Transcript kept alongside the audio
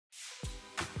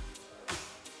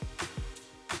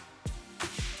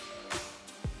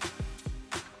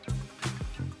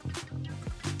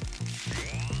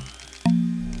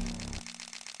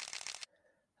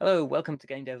Hello, welcome to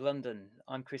Game Dev London.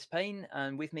 I'm Chris Payne,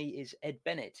 and with me is Ed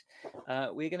Bennett.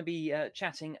 We're going to be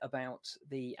chatting about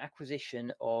the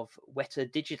acquisition of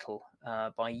Weta Digital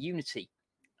by Unity.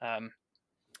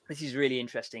 This is a really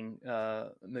interesting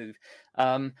move.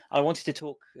 I wanted to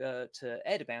talk to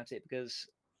Ed about it because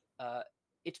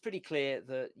it's pretty clear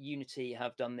that Unity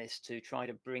have done this to try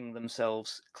to bring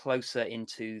themselves closer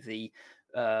into the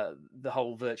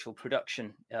whole virtual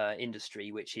production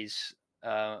industry, which is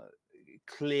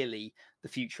clearly the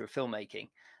future of filmmaking.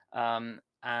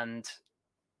 And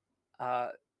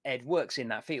Ed works in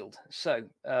that field. So,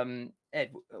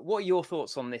 Ed, what are your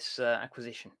thoughts on this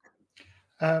acquisition?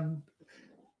 Yeah,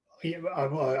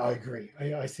 I agree.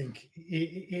 I think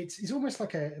it's almost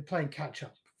like playing catch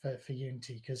up for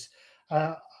Unity because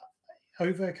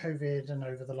over COVID and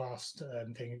over the last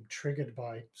thing triggered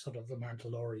by sort of the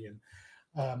Mandalorian,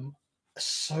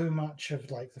 so much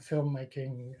of like the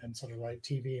filmmaking and sort of like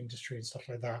TV industry and stuff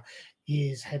like that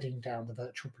is heading down the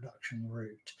virtual production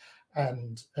route,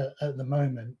 and at the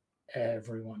moment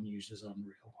everyone uses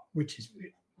Unreal, which is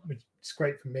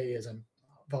great for me as I'm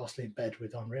vastly in bed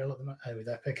with Unreal with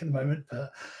Epic at the moment,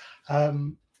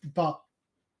 but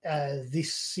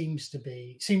this seems to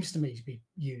me to be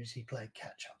Unity playing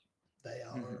catch up. They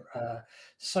are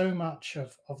so much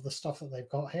of the stuff that they've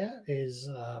got here is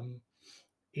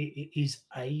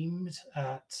aimed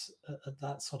at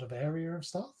that sort of area of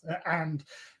stuff, and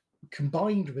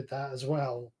combined with that as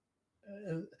well.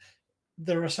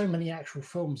 There are so many actual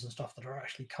films and stuff that are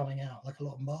actually coming out. Like a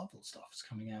lot of Marvel stuff is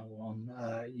coming out on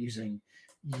using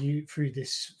through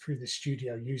this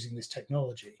studio using this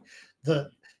technology.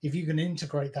 That if you can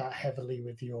integrate that heavily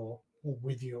with your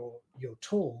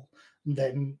tool,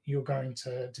 then you're going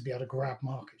to be able to grab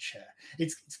market share.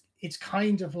 It's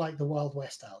kind of like the Wild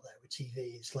West out there with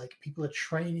TV. It's like people are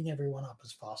training everyone up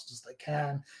as fast as they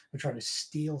can. We're trying to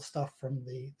steal stuff from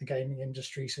the gaming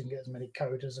industry so you can get as many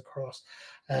coders across,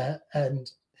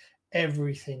 and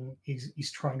everything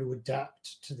is trying to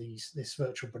adapt to this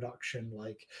virtual production,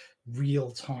 like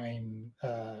real time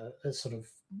sort of.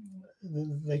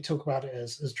 They talk about it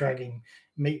as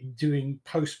doing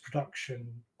post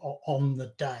production on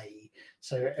the day,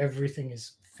 so everything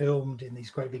is filmed in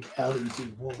these great big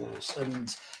LED walls,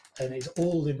 and it's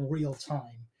all in real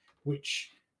time,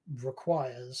 which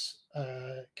requires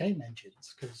game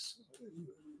engines, because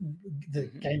the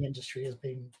game industry has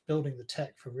been building the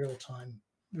tech for real time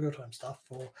stuff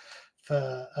for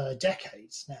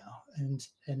decades now,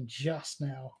 and just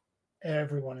now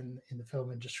everyone in the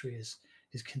film industry is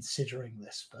considering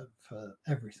this for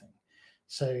everything.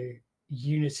 So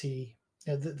Unity,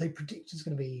 they predict it's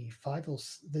going to be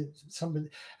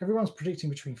everyone's predicting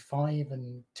between 5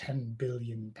 and 10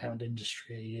 billion pound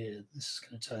industry a year this is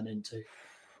going to turn into.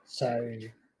 So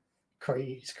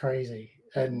it's crazy.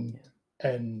 And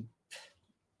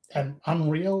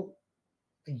Unreal,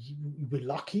 we're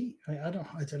lucky. I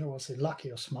don't know what to say,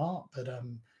 lucky or smart, but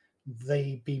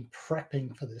they've been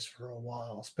prepping for this for a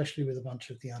while, especially with a bunch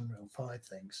of the Unreal 5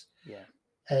 things. Yeah.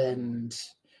 And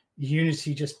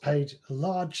Unity just paid a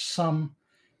large sum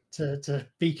to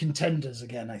be contenders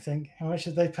again, I think. How much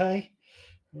did they pay?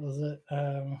 What was it?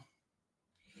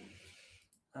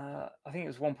 I think it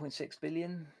was 1.6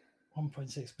 billion.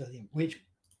 1.6 billion, which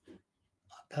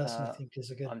I personally think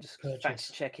is a good I'm just purchase.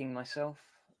 fact checking myself.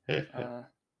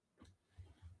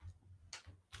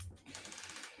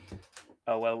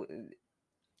 Oh well,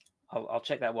 I'll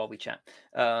check that while we chat.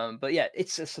 But yeah,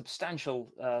 it's a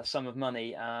substantial sum of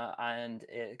money, and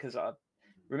because I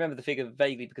remember the figure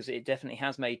vaguely, because it definitely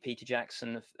has made Peter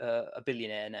Jackson a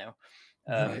billionaire now.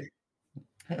 Right.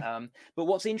 But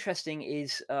what's interesting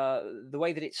is the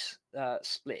way that it's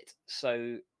split.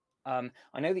 So I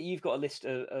know that you've got a list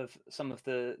of some of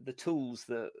the tools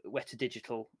that Weta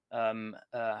Digital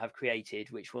have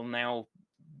created, which will now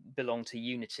belong to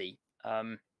Unity.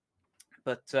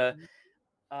 But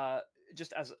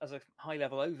just as a high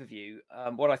level overview,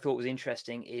 what I thought was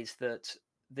interesting is that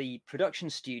the production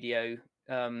studio,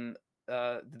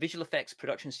 the visual effects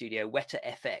production studio, Weta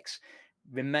FX,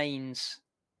 remains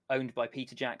owned by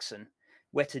Peter Jackson.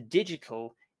 Weta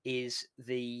Digital is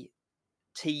the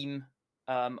team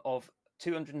of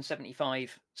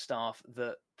 275 staff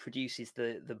that produces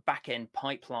the back end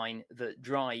pipeline that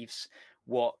drives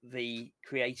what the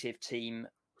creative team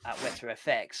at Weta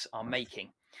FX are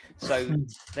making. So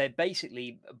they're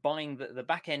basically buying the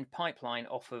back end pipeline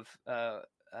off of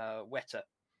Weta.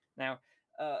 Now,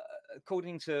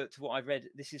 according to what I've read,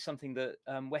 this is something that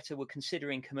Weta were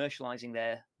considering commercializing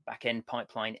their back end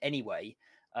pipeline anyway,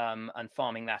 and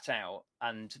farming that out.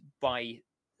 And by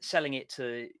selling it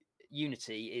to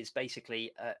Unity is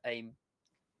basically a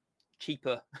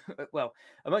cheaper, well,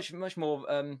 a much more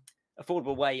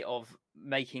affordable way of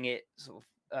making it sort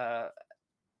of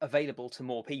available to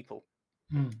more people.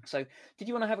 So, did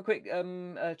you want to have a quick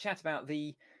chat about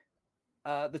the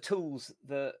tools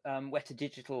that Weta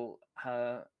Digital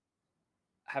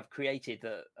have created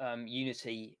that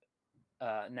Unity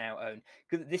now own?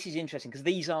 Because this is interesting, because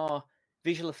these are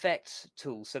visual effects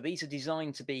tools. So these are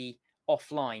designed to be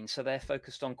offline, so they're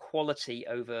focused on quality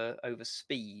over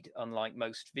speed, unlike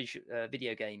most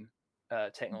video game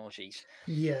technologies.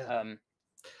 Yeah.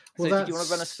 So did you want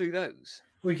to run us through those?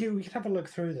 We can have a look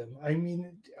through them. I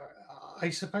mean, I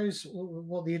suppose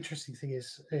what the interesting thing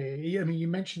is, I mean, you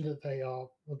mentioned that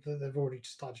they've already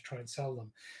started to try and sell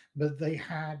them, but they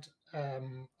had,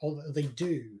 or they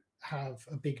do have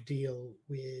a big deal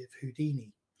with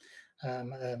Houdini.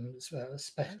 Okay.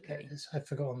 I've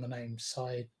forgotten the name.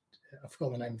 I've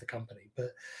forgotten the name of the company,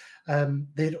 but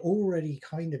they'd already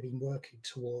kind of been working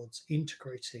towards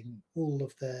integrating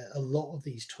a lot of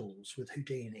these tools with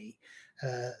Houdini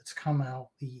to come out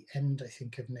the end, I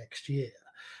think, of next year.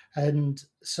 And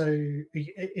so,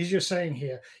 as you're saying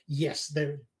here, yes,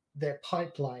 their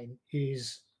pipeline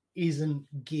isn't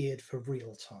geared for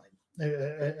real time,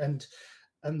 and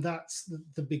that's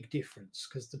the big difference,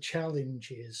 because the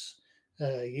challenge is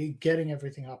getting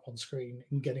everything up on screen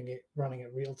and getting it running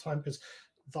at real time, because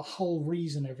the whole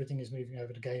reason everything is moving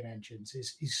over to game engines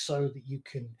is so that you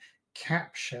can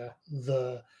capture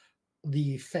the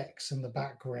effects and the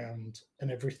background and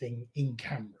everything in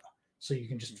camera. So you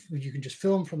can just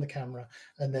film from the camera,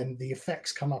 and then the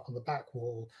effects come up on the back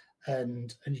wall,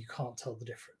 and you can't tell the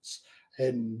difference.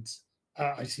 And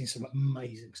I've seen some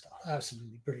amazing stuff,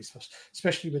 absolutely brilliant stuff,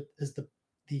 especially with as the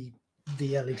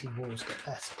LED walls get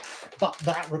better. But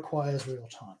that requires real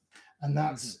time, and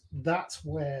that's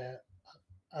where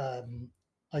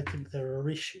I think there are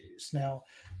issues. Now,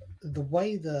 the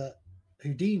way that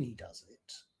Houdini does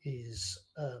it is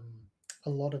a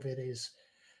lot of it is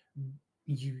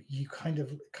you kind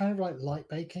of like light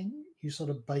baking. You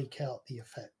sort of bake out the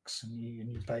effects, and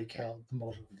you bake out the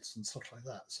models and stuff like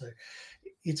that. So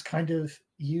it's kind of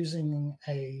using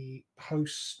a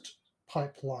host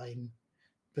pipeline,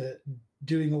 but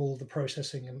doing all the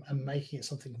processing and making it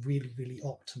something really, really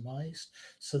optimized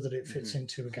so that it fits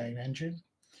into a game engine.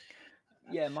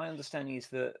 Yeah, my understanding is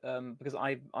that because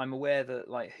I'm aware that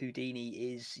like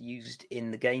Houdini is used in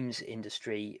the games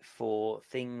industry for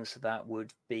things that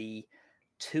would be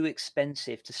too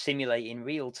expensive to simulate in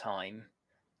real time.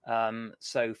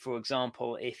 So, for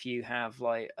example, if you have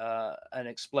like an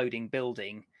exploding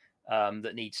building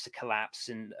that needs to collapse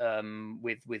and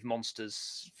with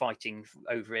monsters fighting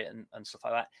over it and stuff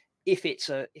like that, if it's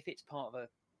part of a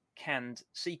canned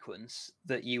sequence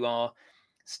that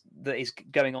is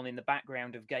going on in the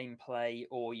background of gameplay,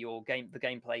 or the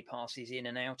gameplay passes in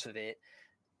and out of it,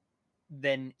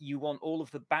 then you want all of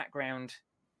the background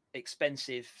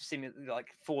expensive like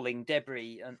falling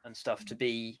debris and stuff to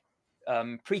be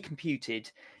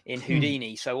pre-computed in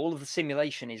Houdini. So all of the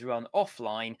simulation is run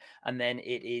offline, and then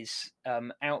it is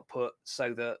output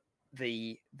so that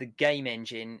the game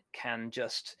engine can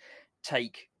just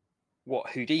take what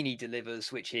Houdini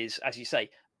delivers, which is, as you say,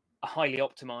 a highly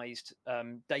optimized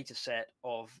data set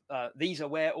of these are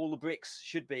where all the bricks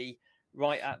should be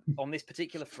right on this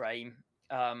particular frame.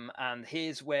 And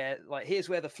here's where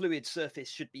the fluid surface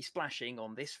should be splashing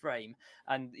on this frame,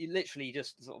 and you literally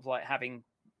just sort of like having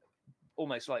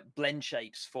almost like blend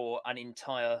shapes for an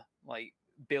entire like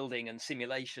building and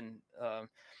simulation,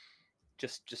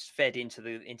 just fed into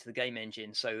the game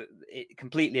engine. So it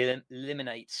completely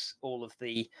eliminates all of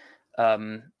the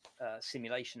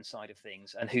simulation side of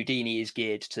things, and Houdini is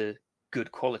geared to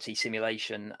good quality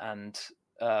simulation and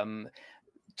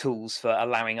tools for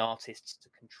allowing artists to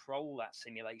control that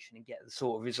simulation and get the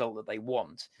sort of result that they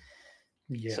want.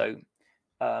 Yeah. So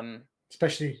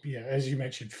especially, as you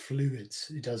mentioned, fluids.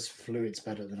 It does fluids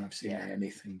better than I've seen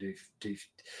anything do.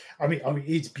 I mean,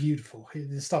 it's beautiful,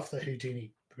 the stuff that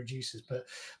Houdini produces, but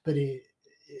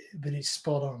it's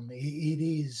spot on. It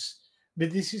is.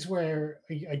 But this is where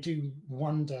I do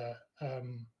wonder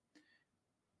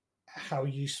how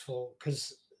useful,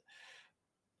 because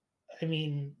I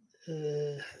mean,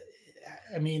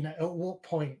 at what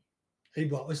point?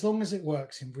 Well, as long as it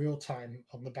works in real time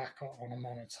on the back on a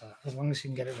monitor, as long as you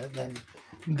can get it,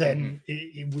 then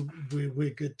we're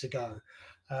good to go.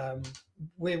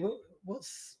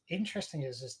 What's interesting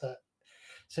is that,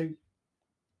 so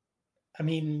I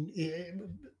mean,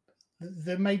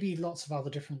 there may be lots of other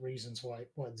different reasons why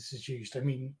this is used. I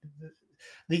mean,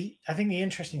 I think the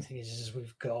interesting thing is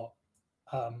we've got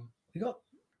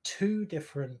two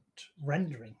different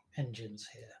rendering engines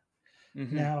here.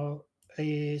 Now,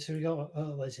 So we got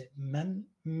what is it,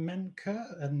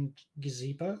 Menka and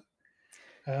Gazebo.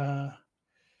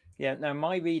 Yeah. Now,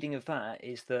 my reading of that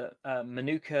is that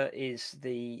Manuka is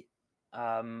the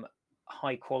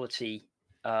high quality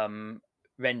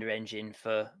render engine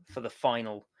for the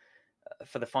final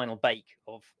bake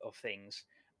of things,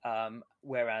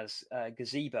 whereas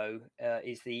Gazebo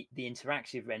is the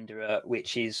interactive renderer,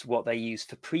 which is what they use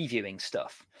for previewing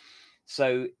stuff.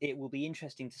 So it will be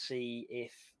interesting to see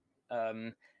if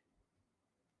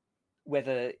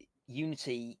whether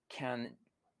Unity can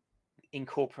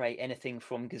incorporate anything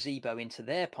from Gazebo into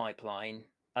their pipeline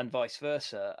and vice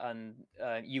versa. And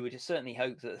you would certainly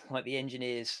hope that like the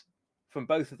engineers from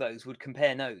both of those would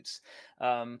compare notes,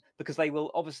 because they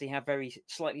will obviously have very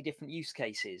slightly different use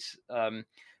cases.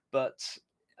 But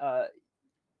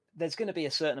there's going to be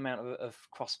a certain amount of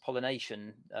cross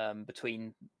pollination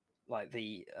between like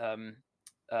the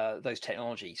those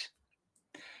technologies.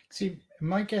 See,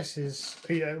 my guess is,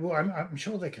 well, I'm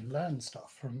sure they can learn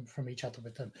stuff from each other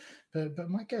with them, but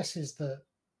my guess is that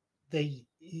they.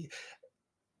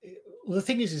 Well, the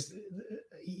thing is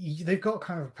they've got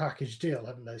kind of a package deal,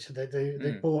 haven't they? So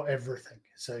they bought everything.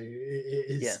 So it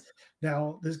is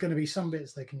now there's going to be some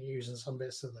bits they can use and some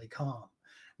bits that they can't.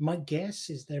 My guess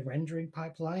is their rendering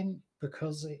pipeline,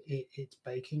 because it's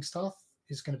baking stuff,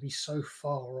 is going to be so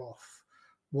far off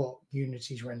what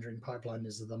Unity's rendering pipeline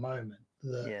is at the moment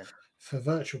that for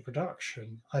virtual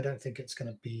production, I don't think it's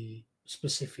going to be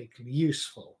specifically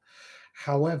useful.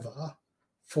 However,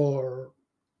 for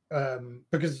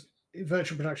because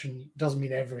virtual production doesn't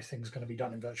mean everything's going to be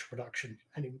done in virtual production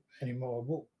anymore.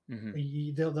 Well,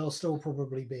 there'll still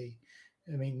probably be,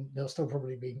 I mean, there'll still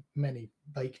probably be many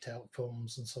baked out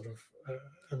films and sort of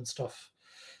and stuff.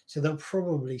 So there'll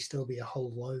probably still be a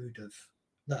whole load of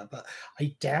that. But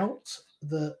I doubt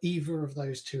that either of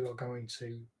those two are going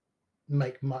to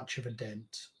make much of a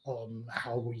dent on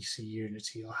how we see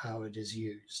Unity or how it is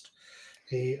used.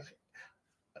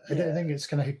 I don't think it's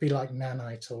going to be like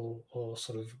Nanite or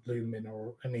sort of Lumen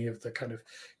or any of the kind of,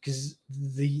 because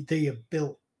they are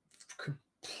built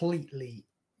completely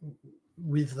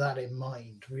with that in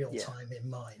mind, real time in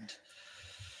mind.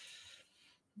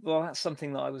 Well, that's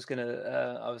something that I was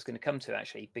gonna come to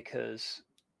actually, because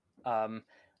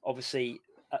obviously,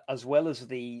 as well as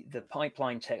the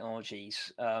pipeline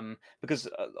technologies, because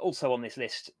also on this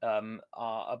list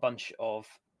are a bunch of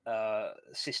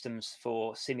systems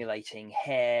for simulating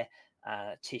hair,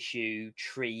 tissue,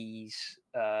 trees,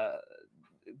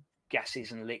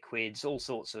 gases and liquids, all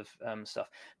sorts of stuff.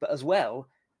 But as well,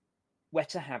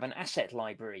 Weta have an asset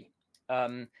library,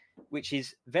 which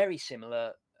is very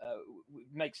similar.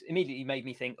 Immediately made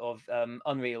me think of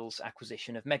Unreal's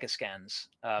acquisition of Megascans.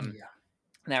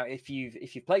 Now, if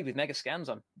you've played with Megascans,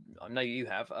 I know you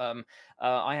have.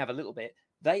 I have a little bit.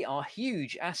 They are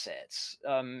huge assets.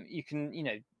 You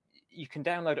can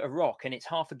download a rock, and it's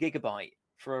 0.5 gigabyte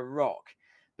for a rock,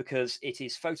 because it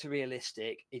is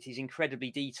photorealistic, it is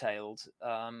incredibly detailed,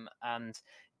 and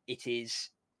it is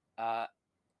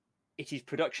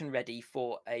production ready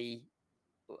for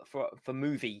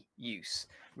movie use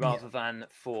rather than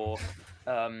for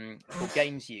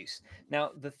games use.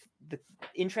 Now, the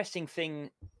interesting thing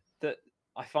that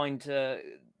I find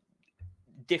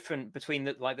different between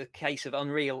the case of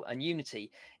Unreal and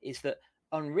Unity is that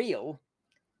Unreal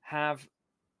have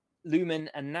Lumen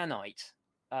and Nanite,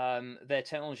 their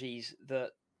technologies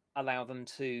that allow them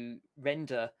to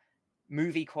render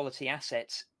movie quality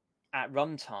assets at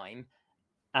runtime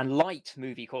and light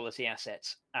movie quality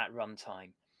assets at runtime.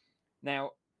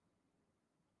 Now,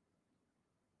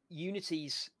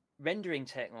 Unity's rendering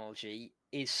technology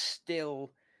is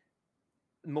still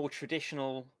more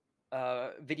traditional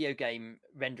video game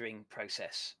rendering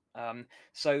process.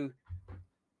 So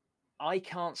I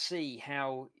can't see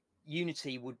how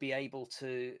Unity would be able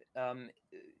to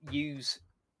use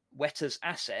Weta's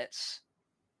assets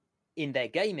in their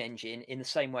game engine in the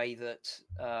same way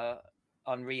that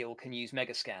Unreal can use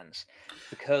Megascans,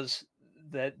 because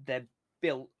they're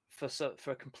built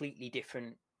for a completely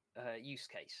different use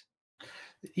case.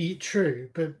 True,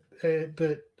 but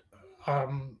the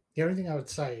only thing I would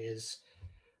say is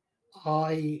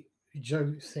I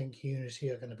don't think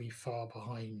Unity are going to be far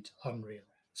behind Unreal,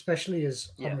 especially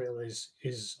as Unreal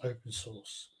is open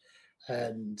source,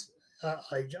 and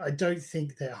I don't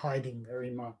think they're hiding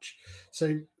very much.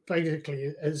 So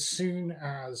basically, as soon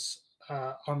as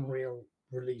Unreal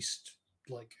released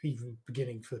like even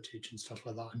beginning footage and stuff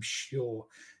like that, I'm sure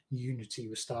Unity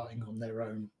was starting on their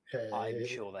own. I'm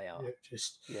sure they are.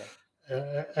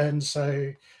 And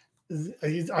so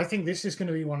I think this is going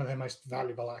to be one of their most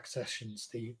valuable accessions,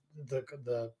 the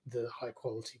high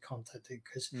quality content,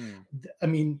 because Mm. I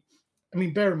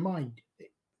mean, bear in mind,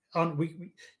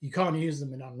 you can't use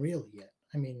them in Unreal yet.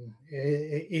 I mean,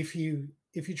 if you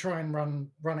try and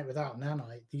run it without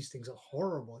Nanite, these things are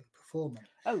horribly performant.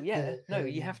 Oh yeah, no,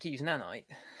 you have to use Nanite.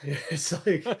 It's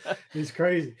like it's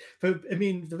crazy. But I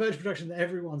mean, the virtual production that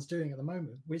everyone's doing at the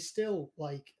moment, we're still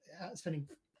like spending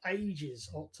ages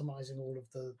optimizing all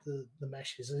of the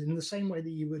meshes in the same way that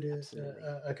you would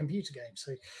a computer game.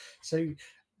 So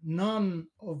none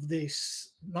of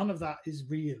that is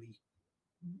really.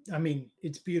 I mean,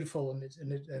 it's beautiful and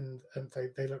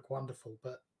they look wonderful,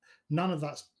 but none of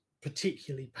that's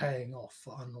particularly paying off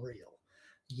for Unreal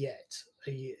yet,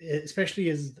 especially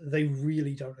as they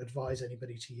really don't advise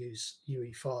anybody to use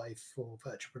UE5 for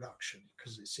virtual production,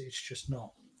 because it's just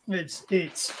not. It's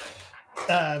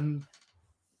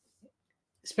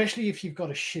especially if you've got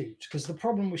to shoot, because the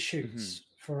problem with shoots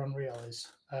for Unreal is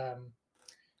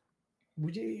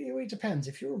it depends.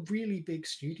 If you're a really big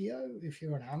studio, if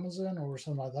you're an Amazon or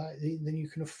something like that, then you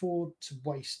can afford to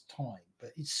waste time.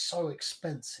 But it's so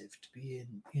expensive to be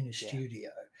in a studio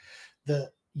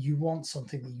that you want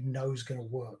something that you know is going to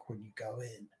work when you go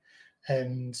in.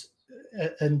 And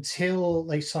until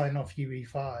they sign off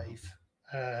UE5,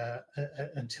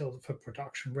 until for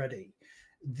production ready,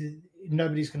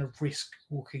 nobody's going to risk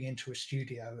walking into a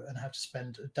studio and have to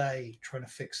spend a day trying to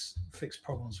fix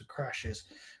problems with crashes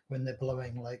when they're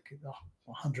blowing like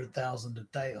 100,000 a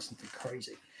day or something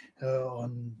crazy. The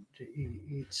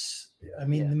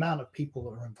amount of people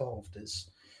that are involved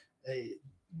is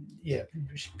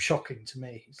shocking to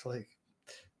me. It's like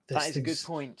that is a good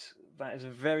point. That is a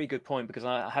very good point, because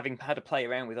having had a play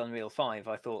around with Unreal 5,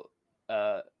 I thought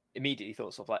immediately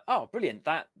thought sort of like, oh, brilliant!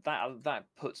 That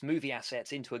puts movie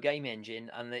assets into a game engine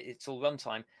and it's all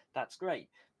runtime. That's great.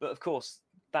 But of course,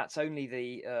 that's only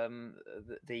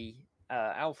the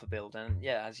alpha build, and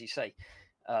yeah, as you say,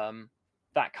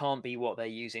 that can't be what they're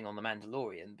using on the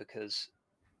Mandalorian, because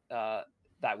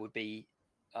that would be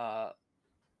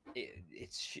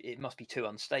it must be too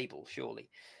unstable, surely.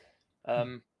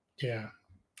 Yeah.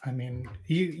 I mean,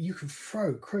 you can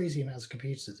throw crazy amounts of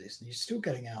computers at this, and you're still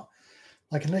getting out,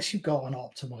 like, unless you've got an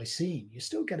optimized scene, you're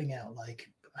still getting out, like,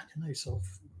 I don't know, sort of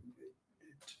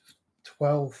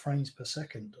 12 frames per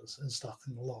second and stuff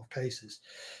in a lot of cases.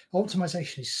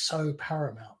 Optimization is so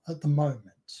paramount at the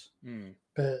moment,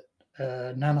 but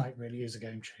Nanite really is a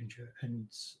game changer. And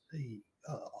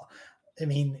I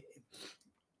mean,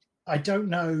 I don't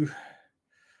know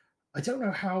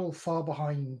how far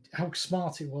behind, how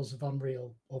smart it was of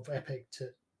Unreal, of Epic,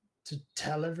 to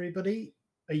tell everybody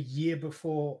a year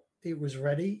before it was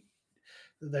ready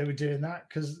that they were doing that.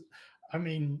 Because, I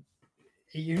mean,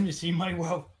 Unity might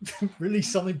well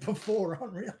release something before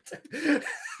Unreal.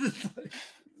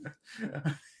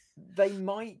 They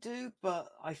might do,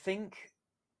 but I think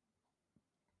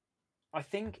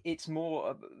it's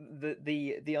more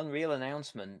the Unreal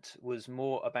announcement was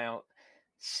more about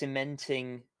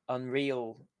cementing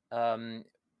Unreal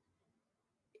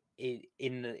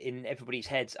in everybody's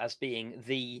heads as being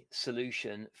the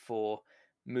solution for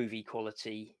movie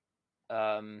quality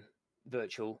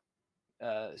virtual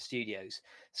studios.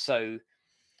 So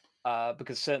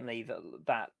because certainly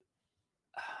that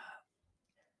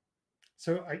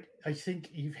So I think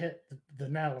you've hit the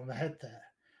nail on the head there.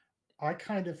 I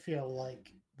kind of feel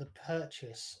like the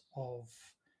purchase of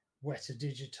Weta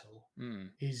Digital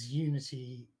is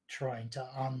Unity trying to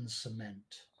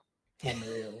uncement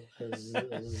Unreal as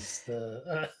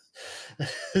the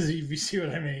as you see what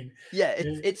I mean. Yeah,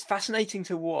 it's fascinating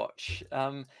to watch.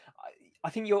 I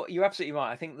think you're absolutely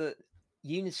right. I think that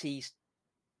Unity's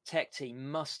tech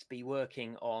team must be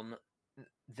working on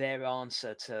their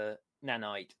answer to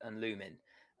Nanite and Lumen.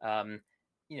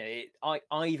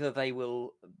 Either they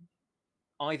will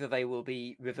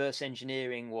be reverse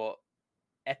engineering what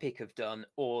Epic have done,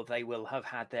 or they will have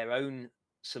had their own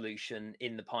solution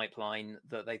in the pipeline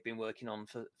that they've been working on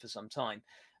for some time.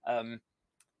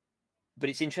 But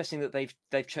it's interesting that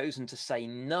they've chosen to say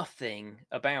nothing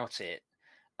about it.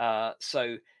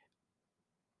 So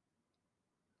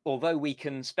although we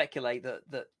can speculate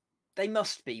that they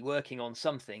must be working on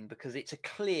something, because it's a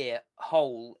clear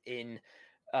hole in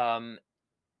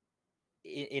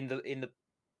the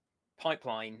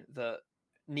pipeline that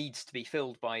needs to be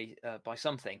filled by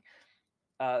something.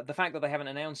 The fact that they haven't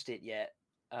announced it yet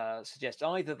suggests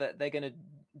either that they're going to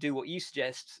do what you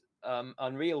suggest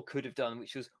Unreal could have done,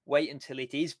 which was wait until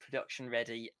it is production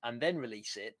ready and then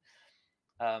release it.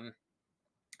 I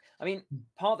mean,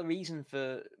 part of the reason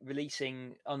for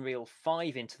releasing Unreal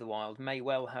 5 into the wild may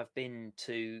well have been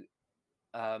to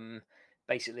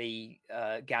basically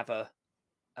gather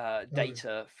Oh,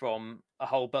 data from a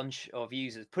whole bunch of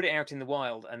users, put it out in the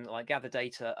wild, and like gather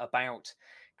data about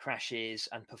crashes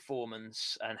and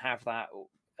performance, and have that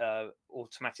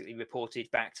automatically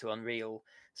reported back to Unreal,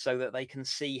 so that they can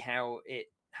see how it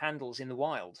handles in the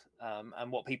wild,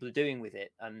 and what people are doing with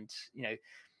it. And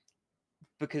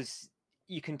because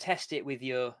you can test it with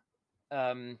your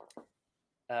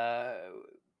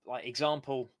like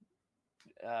example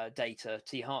data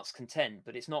to your heart's content,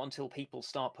 but it's not until people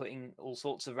start putting all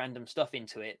sorts of random stuff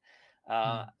into it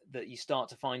that you start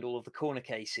to find all of the corner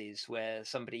cases where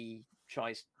somebody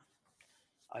tries,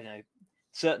 I don't know,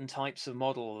 certain types of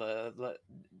model that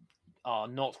are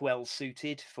not well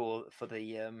suited for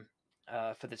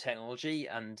the technology,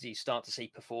 and you start to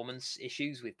see performance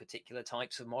issues with particular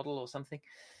types of model or something.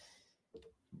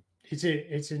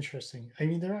 It's interesting. I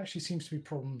mean, there actually seems to be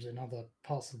problems in other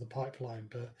parts of the pipeline,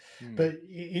 but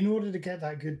in order to get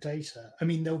that good data, I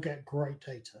mean, they'll get great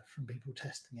data from people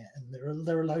testing it, and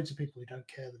there are loads of people who don't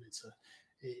care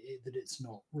that it's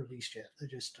not released yet. They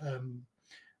just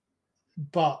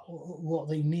but what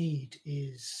they need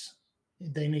is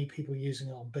they need people using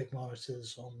it on big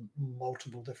monitors on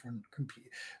multiple different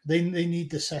computers. They need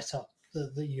the setup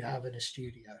that you have in a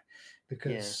studio,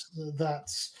 because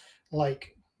that's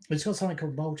like, it's got something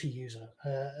called multi-user,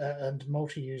 and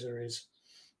multi-user is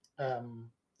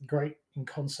great in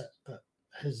concept, but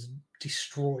has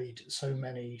destroyed so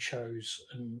many shows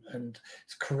and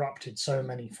it's corrupted so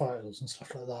many files and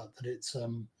stuff like that, that it's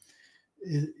and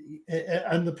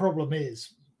the problem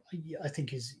is, I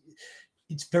think, is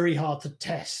it's very hard to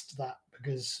test that,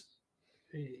 because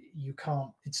you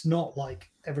can't, it's not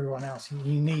like everyone else.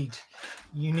 You need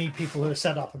people who are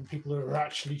set up and people who are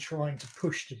actually trying to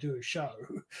push to do a show,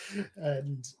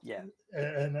 and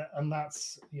and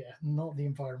that's not the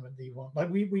environment that you want. Like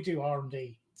we do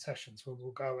R&D sessions where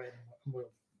we'll go in and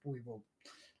we will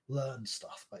learn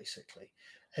stuff basically,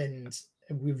 and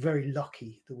we're very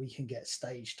lucky that we can get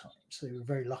stage time. So we're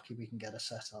very lucky we can get a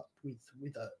setup with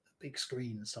a big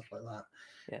screen and stuff like that.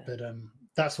 But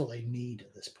that's what they need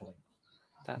at this point.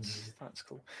 That's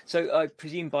cool. So I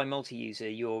presume by multi-user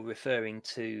you're referring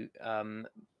to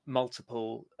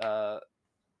multiple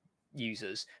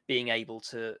users being able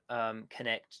to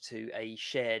connect to a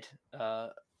shared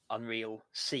Unreal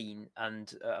scene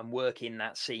and work in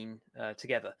that scene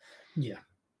together. Yeah.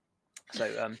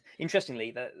 So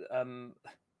interestingly, that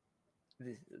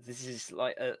this is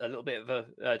like a little bit of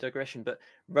a digression, but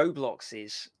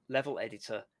Roblox's level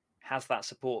editor has that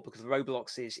support, because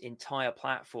Roblox's entire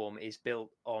platform is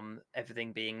built on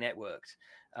everything being networked.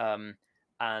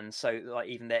 And so like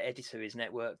even their editor is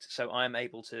networked. So I'm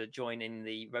able to join in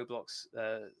the Roblox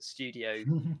studio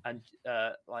and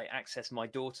like access my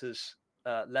daughter's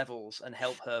levels and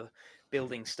help her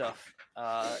building stuff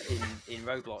in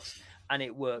Roblox. And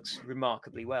it works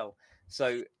remarkably well.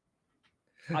 So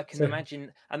I can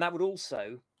imagine, and that would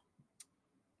also,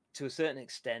 to a certain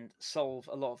extent, solve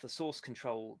a lot of the source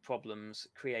control problems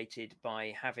created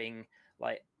by having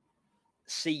like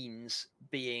scenes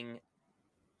being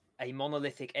a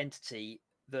monolithic entity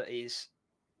that is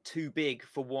too big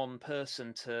for one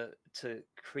person to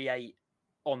create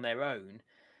on their own.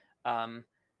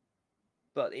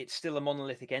 But it's still a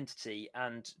monolithic entity,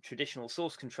 and traditional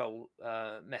source control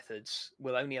methods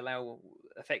will only allow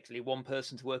effectively one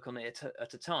person to work on it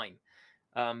at a time,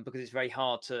 because it's very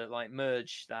hard to like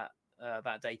merge that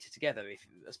data together,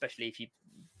 especially if you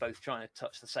both trying to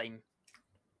touch the same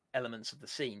elements of the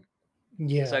scene.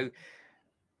 Yeah. So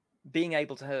being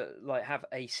able to like have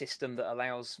a system that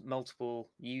allows multiple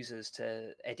users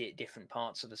to edit different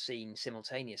parts of a scene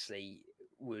simultaneously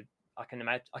would, I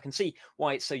can see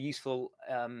why it's so useful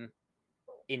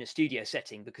in a studio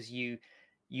setting, because you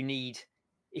need,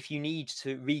 if you need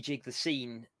to rejig the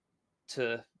scene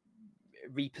to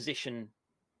reposition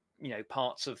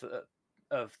parts of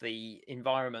the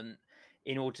environment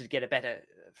in order to get a better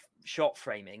shot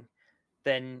framing,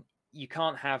 then you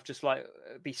can't have just like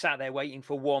be sat there waiting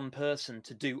for one person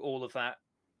to do all of that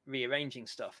rearranging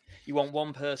stuff. You want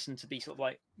one person to be sort of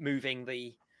like moving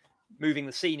the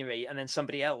scenery, and then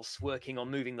somebody else working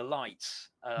on moving the lights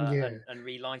and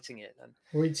relighting it. And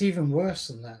well, it's even worse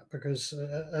than that, because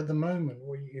at the moment,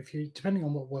 if you, depending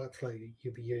on what workflow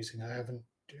you'll be using, I haven't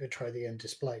tried the end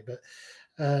display, but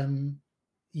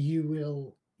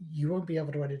you won't be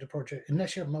able to edit a project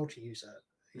unless you have multi-user.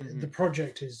 The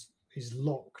project is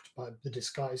locked by the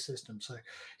disguise system. So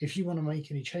if you want to make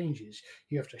any changes,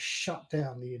 you have to shut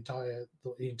down the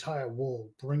entire wall,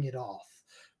 bring it off,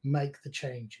 make the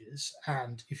changes,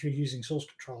 and if you're using source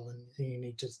control and you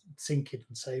need to sync it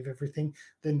and save everything,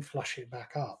 then flush it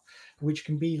back up, which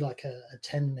can be like a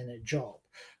 10-minute job,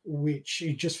 which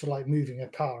just for like moving a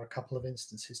car a couple of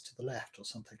instances to the left or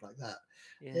something like that.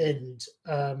 Yeah.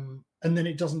 And then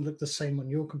it doesn't look the same on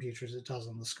your computer as it does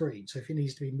on the screen. So if it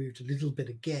needs to be moved a little bit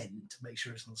again to make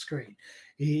sure it's on the screen,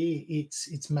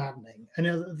 it's maddening.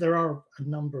 And there are a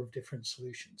number of different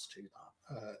solutions to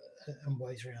that and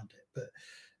ways around it. But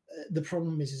the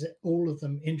problem is that all of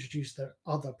them introduce their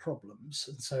other problems,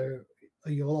 and so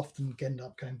you'll often end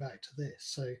up going back to this.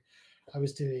 So I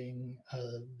was doing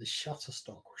the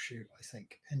Shutterstock shoot, I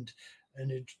think, and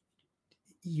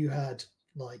you had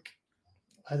like,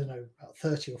 I don't know, about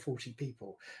 30 or 40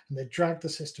 people, and they dragged the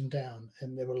system down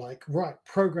and they were like, right,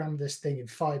 program this thing in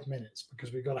 5 minutes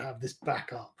because we've got to have this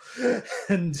backup.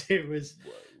 And it was,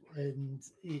 and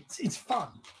it's fun.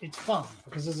 It's fun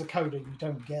because as a coder, you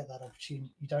don't get that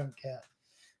opportunity. You don't get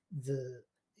the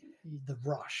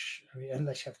rush, I mean,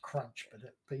 unless you have crunch,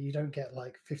 but you don't get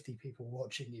like 50 people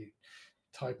watching you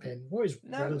type in what is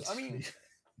relatively... I mean,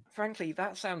 frankly,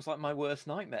 that sounds like my worst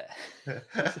nightmare.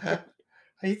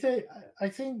 I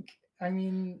think I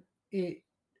mean the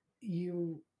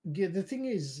thing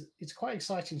is, it's quite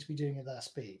exciting to be doing it at that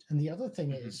speed, and the other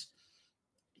thing is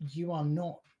you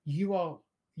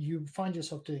find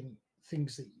yourself doing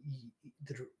things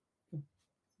that are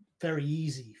very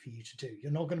easy for you to do.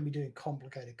 You're not going to be doing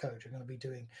complicated code. You're going to be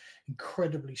doing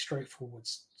incredibly straightforward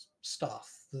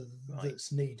stuff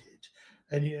that's needed,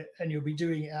 and you'll be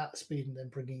doing it at speed and then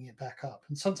bringing it back up.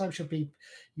 And sometimes you'll be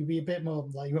a bit more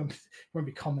like you won't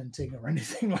be commenting or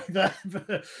anything like that.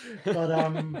 But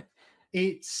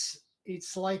it's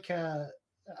like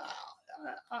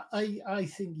I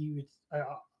think you would.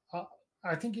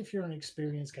 I think if you're an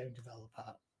experienced game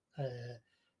developer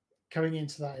coming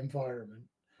into that environment,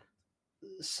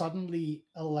 suddenly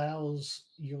allows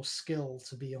your skill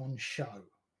to be on show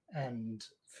and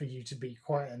for you to be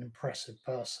quite an impressive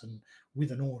person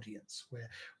with an audience, where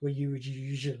you would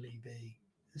usually be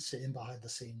sitting behind the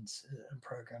scenes and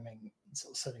programming and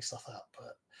sort of setting stuff up.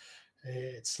 But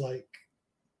it's like,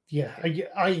 yeah,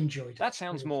 I enjoyed it. That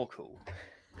sounds more cool.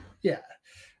 Yeah,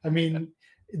 I mean,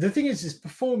 the thing is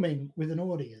performing with an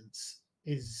audience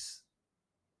is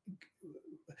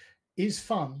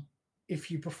fun if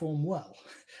you perform well.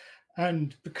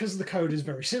 And because the code is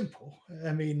very simple,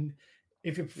 I mean,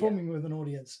 if you're performing with an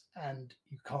audience and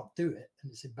you can't do it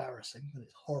and it's embarrassing and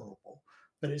it's horrible,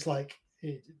 but it's like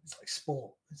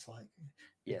sport. It's like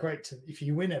great to, if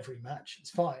you win every match, it's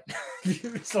fine.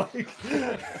 It's like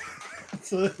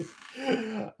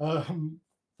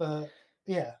but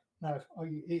yeah, no,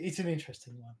 it's an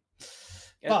interesting one.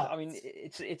 But I mean,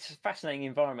 it's a fascinating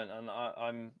environment, and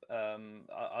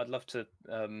I'd love to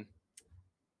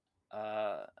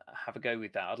have a go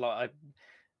with that. I'm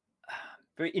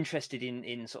very interested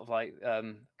in sort of like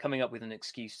coming up with an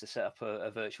excuse to set up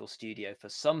a virtual studio for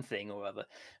something or other,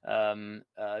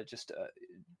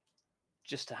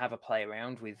 just to have a play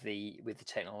around with the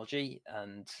technology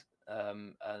and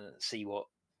see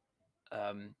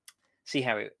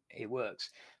how it works.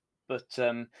 But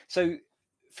so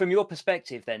from your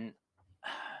perspective, then,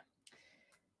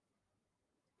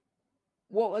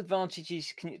 what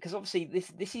advantages because obviously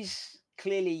this is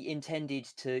clearly intended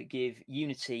to give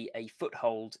Unity a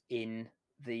foothold in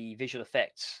the visual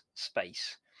effects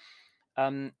space.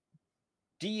 Do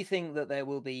you think that there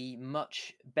will be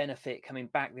much benefit coming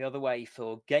back the other way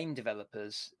for game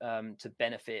developers to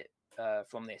benefit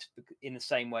from this, in the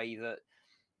same way that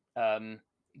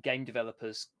game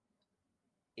developers,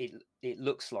 it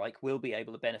looks like, will be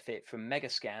able to benefit from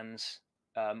Megascans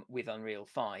with Unreal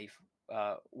 5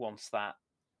 once that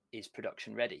is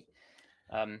production ready?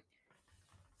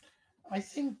 I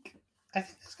think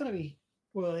there's going to be,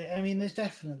 well, I mean, there's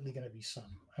definitely going to be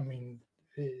some. I mean,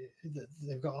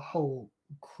 they've got a whole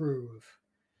crew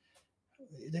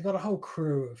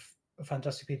of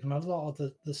fantastic people, and a lot of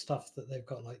the stuff that they've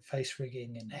got, like face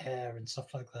rigging and hair and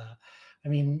stuff like that. I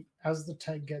mean, as the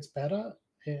tech gets better,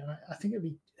 I think it'll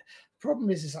be. The problem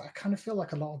is I kind of feel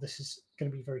like a lot of this is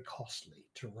going to be very costly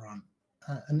to run.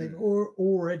 And they've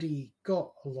already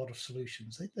got a lot of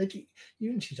solutions.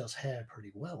 Unity does hair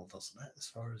pretty well, doesn't it? As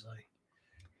far as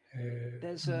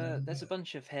there's a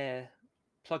bunch of hair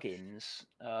plugins.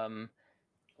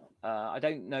 I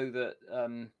don't know that.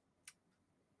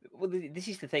 Well, this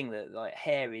is the thing, that like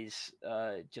hair is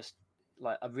just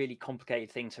like a really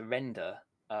complicated thing to render,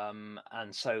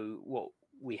 and so what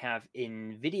we have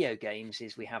in video games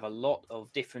is we have a lot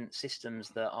of different systems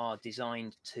that are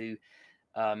designed to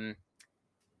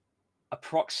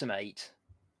approximate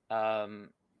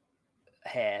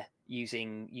hair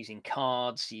using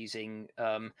cards, using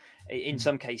in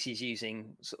some cases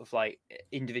using sort of like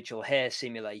individual hair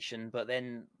simulation, but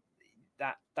then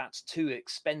that's too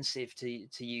expensive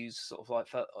to use sort of like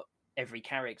for every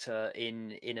character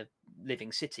in a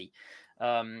living city.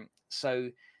 So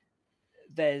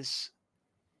there's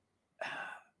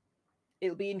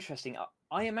it'll be interesting.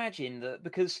 I imagine that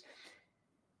because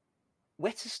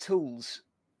Weta's tools,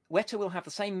 Weta will have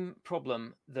the same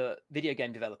problem that video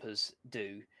game developers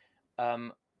do,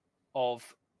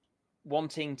 of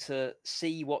wanting to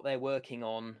see what they're working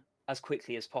on as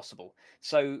quickly as possible.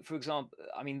 So, for example,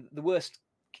 I mean, the worst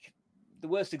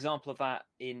example of that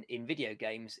in video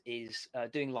games is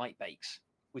doing light bakes,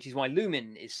 which is why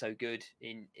Lumen is so good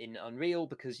in Unreal,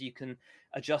 because you can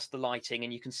adjust the lighting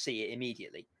and you can see it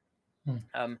immediately.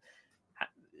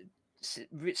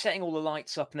 Setting all the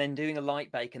lights up and then doing a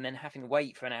light bake and then having to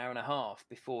wait for an hour and a half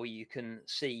before you can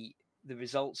see the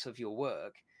results of your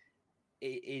work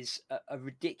is a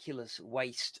ridiculous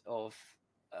waste of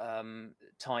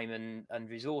time and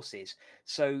resources.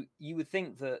 So you would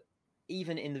think that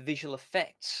even in the visual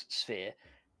effects sphere,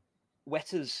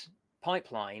 Weta's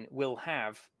pipeline will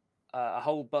have a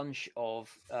whole bunch of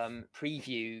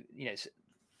preview,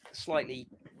 slightly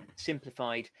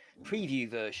simplified preview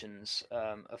versions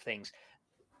of things,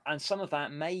 and some of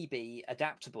that may be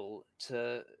adaptable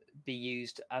to be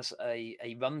used as a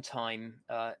runtime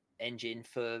engine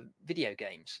for video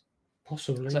games.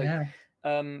 Possibly, so, yeah.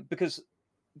 Because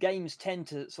games tend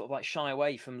to sort of like shy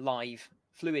away from live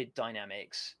fluid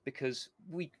dynamics because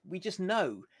we just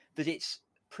know that it's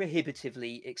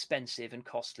prohibitively expensive and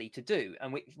costly to do,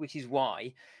 and which is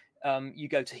why you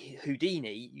go to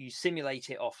Houdini, you simulate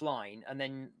it offline, and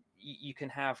then you can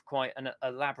have quite an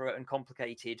elaborate and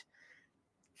complicated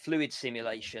fluid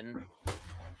simulation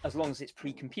as long as it's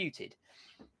pre-computed.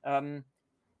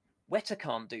 Weta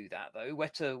can't do that though.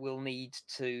 Weta will need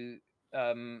to,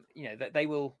 they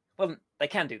will. Well, they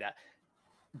can do that,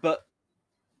 but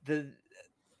the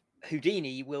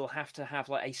Houdini will have to have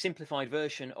like a simplified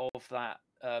version of that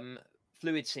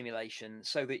fluid simulation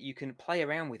so that you can play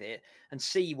around with it and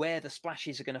see where the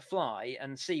splashes are going to fly,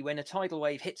 and see when a tidal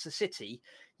wave hits a city,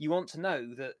 you want to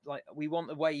know that like we want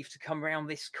the wave to come around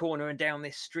this corner and down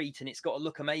this street and it's got to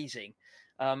look amazing.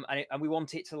 And we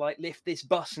want it to like lift this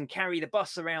bus and carry the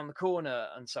bus around the corner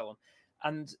and so on.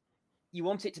 And you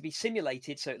want it to be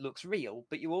simulated so it looks real,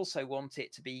 but you also want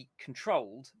it to be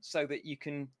controlled so that you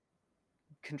can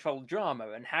control drama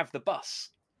and have the bus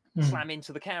slam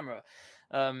into the camera,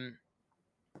 and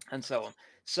so on.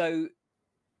 So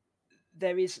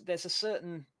there's a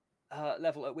certain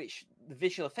level at which the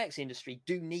visual effects industry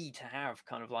do need to have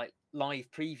kind of like live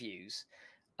previews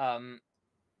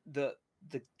that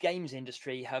the games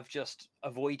industry have just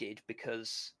avoided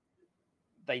because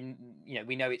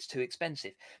we know it's too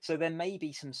expensive. So there may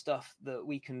be some stuff that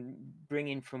we can bring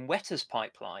in from Weta's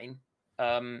pipeline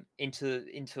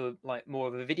into like more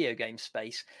of a video game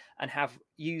space and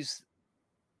use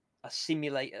a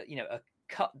simulator, a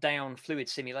cut down fluid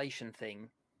simulation thing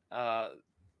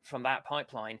from that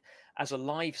pipeline as a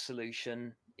live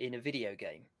solution in a video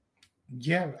game.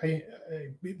 Yeah,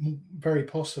 very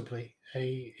possibly.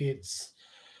 The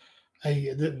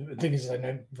thing is, I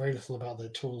know very little about the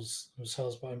tools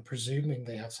themselves, but I'm presuming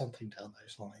they have something down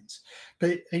those lines.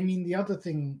 But I mean, the other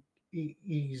thing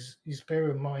is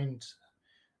bear in mind,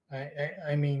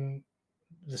 I mean,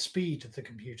 the speed of the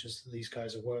computers that these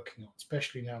guys are working on,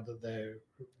 especially now that they're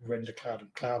render cloud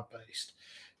and cloud based,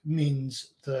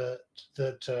 means that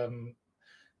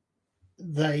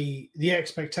the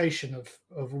expectation of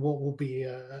what will be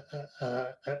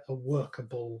a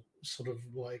workable sort of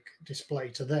like display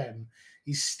to them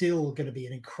is still going to be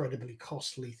an incredibly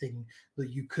costly thing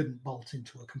that you couldn't bolt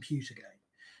into a computer game.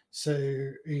 So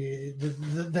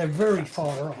they're very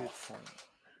far off.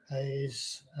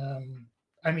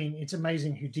 I mean, it's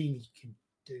amazing Houdini can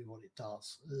do what it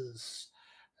does.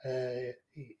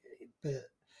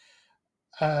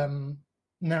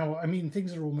 Now, I mean,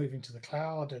 things are all moving to the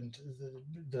cloud, and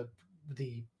the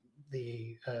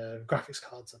graphics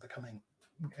cards are becoming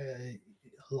a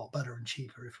lot better and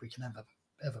cheaper if we can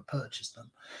ever purchase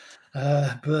them.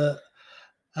 But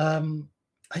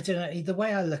I don't know. The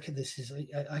way I look at this is,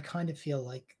 I kind of feel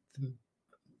like,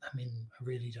 I mean, I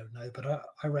really don't know, but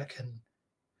I reckon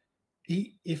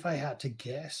if I had to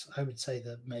guess, I would say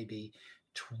that maybe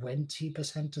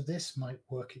 20% of this might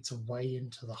work its way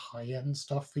into the high-end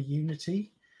stuff for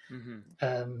Unity.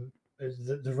 Mm-hmm.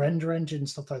 The render engine,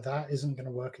 stuff like that, isn't going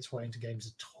to work its way into games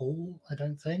at all, I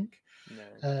don't think.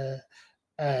 No.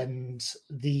 And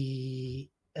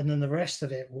then the rest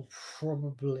of it will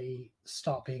probably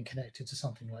start being connected to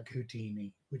something like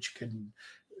Houdini, which can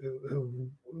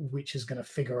which is going to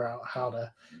figure out how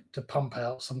to pump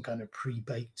out some kind of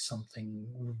pre-baked something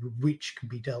which can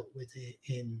be dealt with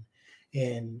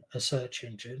in a search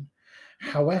engine.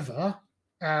 However,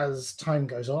 as time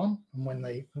goes on, and when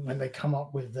they come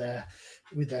up with their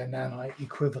nanite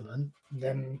equivalent,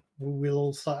 then we'll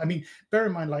all start. I mean, bear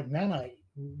in mind, like nanite.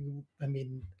 I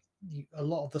mean, a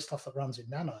lot of the stuff that runs in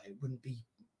nanite wouldn't be.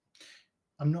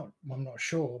 I'm not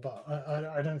sure, but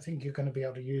I don't think you're going to be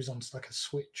able to use on like a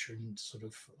Switch and sort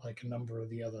of like a number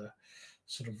of the other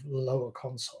sort of lower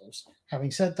consoles. Having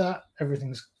said that,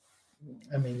 everything's.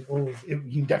 I mean,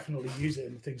 you can definitely use it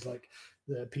in things like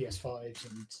the PS5s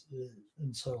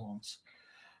and so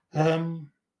on.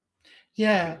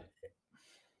 Yeah.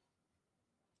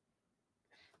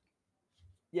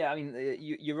 Yeah, I mean,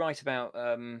 you're right about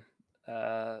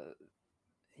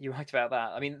you're right about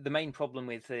that. I mean, the main problem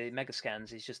with the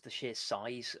Megascans is just the sheer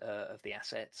size of the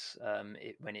assets.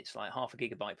 When it's like 0.5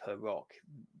 gigabyte per rock,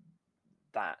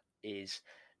 that is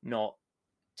not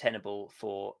tenable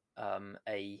for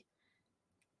a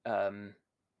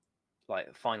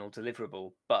like final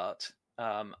deliverable. But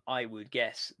I would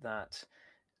guess that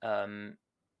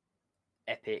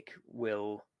Epic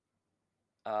will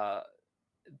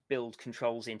build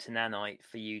controls into Nanite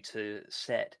for you to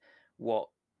set what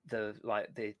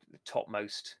the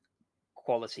topmost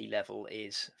quality level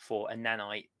is for a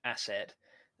Nanite asset.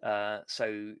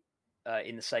 So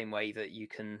in the same way that you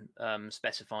can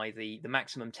specify the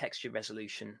maximum texture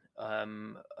resolution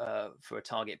for a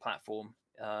target platform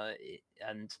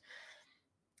and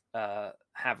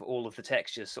have all of the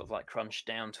textures sort of like crunched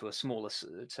down to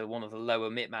to one of the lower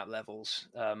bitmap levels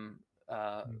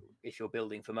if you're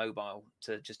building for mobile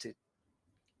to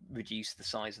reduce the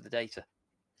size of the data.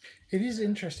 It is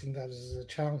interesting that as a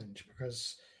challenge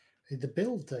because the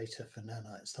build data for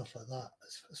nanite and stuff like that,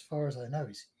 as far as I know,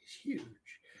 is huge.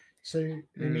 So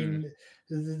I mean,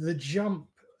 the jump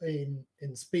in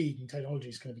speed and technology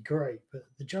is going to be great, but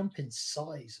the jump in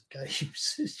size of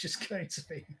games is just going to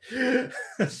be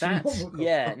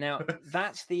Now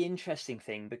that's the interesting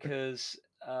thing because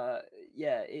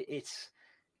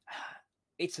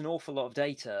it's an awful lot of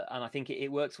data, and I think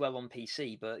it works well on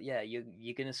PC. But yeah,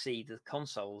 you're going to see the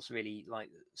consoles really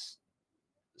like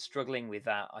struggling with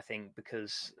that. I think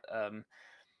because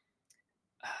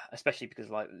especially because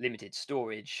like limited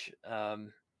storage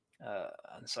and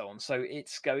so on. So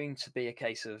it's going to be a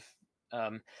case of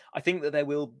I think that there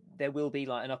will be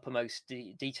like an uppermost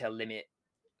detail limit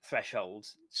threshold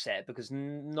set because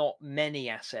not many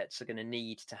assets are going to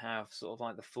need to have sort of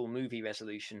like the full movie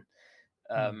resolution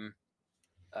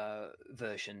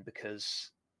version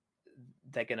because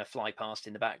they're going to fly past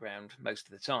in the background most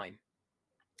of the time.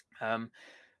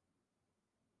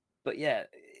 But yeah,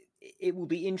 it will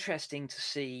be interesting to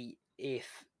see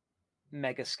if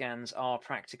Megascans are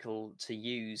practical to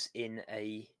use in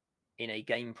a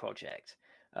game project.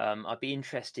 I'd be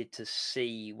interested to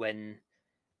see when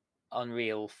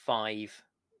Unreal 5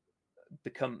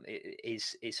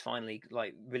 is finally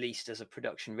like released as a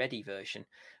production ready version.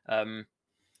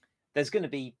 There's going to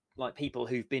be like people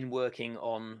who've been working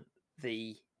on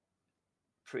the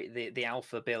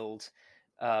alpha build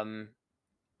to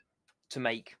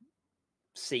make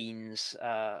scenes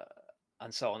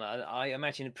and so on. I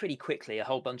imagine pretty quickly a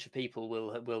whole bunch of people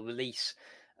will release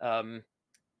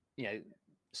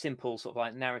simple sort of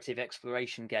like narrative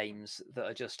exploration games that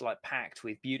are just like packed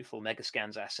with beautiful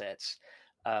Megascans assets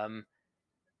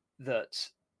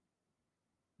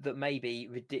that may be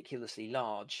ridiculously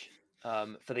large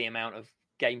for the amount of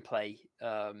gameplay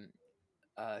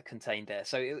contained there.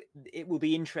 So it will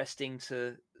be interesting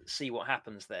to see what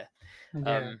happens there.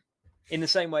 Yeah. In the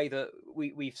same way that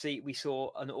we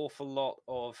saw an awful lot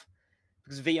of,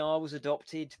 because VR was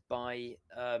adopted by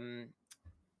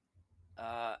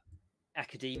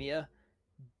academia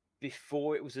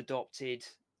before it was adopted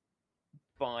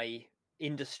by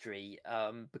industry,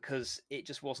 because it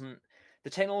just wasn't, the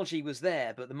technology was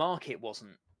there, but the market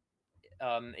wasn't.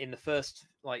 In the first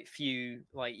few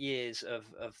years of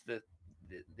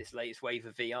this latest wave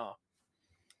of VR,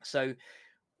 so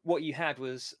what you had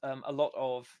was a lot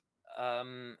of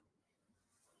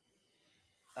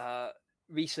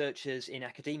researchers in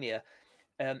academia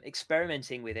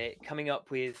experimenting with it, coming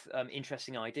up with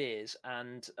interesting ideas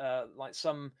and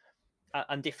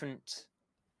different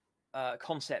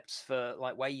concepts for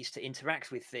ways to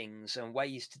interact with things and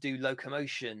ways to do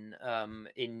locomotion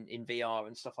in VR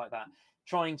and stuff like that,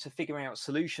 trying to figure out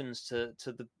solutions to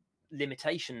the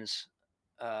limitations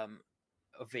of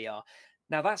VR.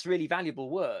 Now that's really valuable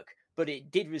work, but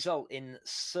it did result in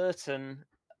certain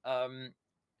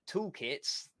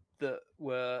toolkits that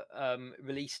were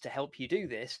released to help you do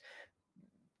this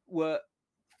were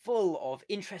full of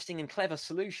interesting and clever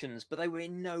solutions, but they were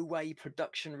in no way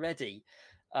production ready,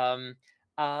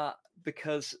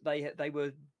 because they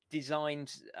were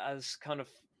designed as kind of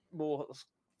more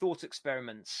thought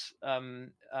experiments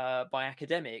by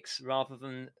academics rather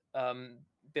than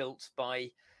built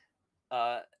by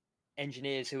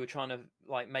engineers who were trying to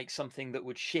like make something that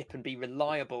would ship and be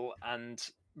reliable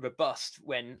and robust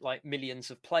when like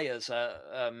millions of players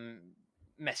are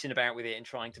messing about with it and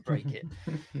trying to break it.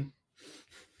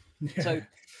 Yeah. So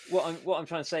what I'm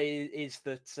trying to say is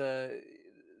that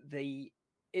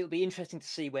it'll be interesting to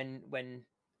see when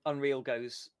Unreal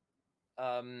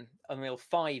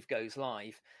 5 goes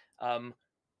live,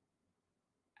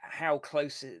 how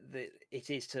close it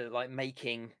is to like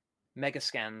making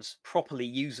Megascans properly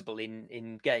usable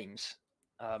in games.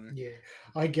 Yeah,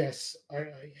 I guess.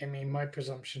 I mean, my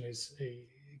presumption is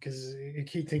because you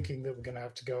keep thinking that we're going to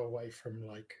have to go away from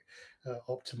like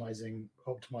optimizing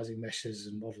meshes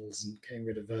and models and getting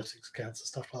rid of vertex counts and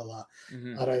stuff like that.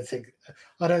 Mm-hmm. I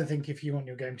don't think if you want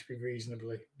your game to be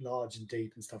reasonably large and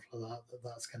deep and stuff like that,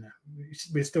 that's gonna.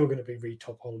 We're still going to be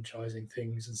retopologizing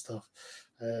things and stuff.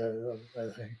 I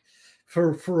think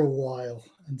for a while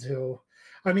until.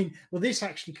 I mean, well, this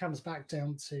actually comes back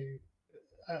down to.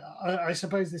 I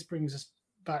suppose this brings us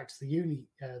back to the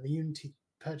Unity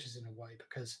purchase in a way,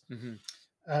 because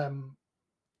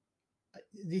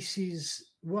this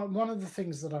is one of the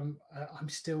things that I'm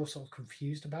still sort of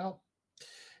confused about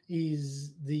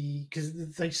is because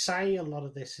they say a lot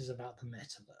of this is about the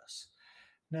metaverse.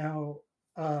 Now,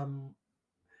 I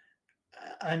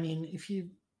mean, it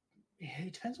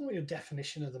depends on what your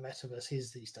definition of the metaverse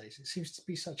is these days. It seems to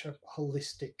be such a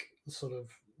holistic sort of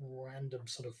random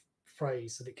sort of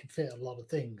phrase that it can fit a lot of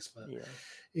things. But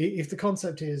if the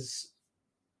concept is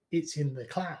it's in the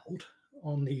cloud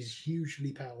on these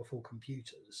hugely powerful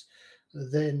computers,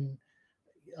 then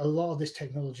a lot of this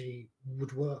technology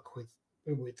would work would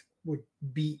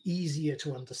be easier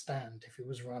to understand if it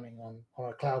was running on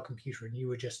a cloud computer and you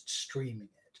were just streaming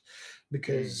it,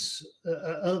 because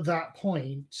at that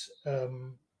point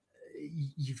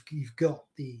you've got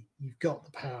the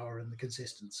power and the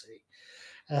consistency.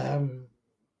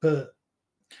 But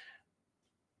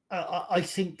I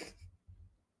think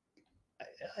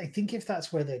if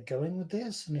that's where they're going with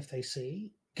this, and if they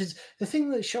see, because the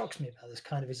thing that shocks me about this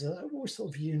kind of is that I always thought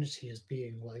of Unity as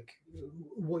being like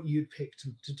what you'd pick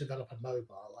to develop a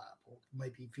mobile app or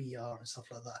maybe VR and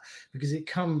stuff like that, because it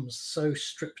comes so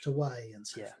stripped away and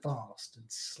so fast and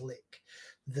slick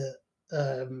that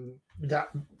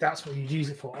that's what you'd use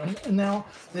it for. And now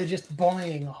they're just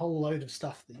buying a whole load of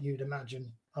stuff that you'd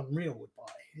imagine Unreal would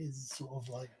buy. It's sort of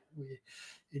like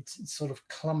it's sort of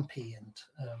clumpy and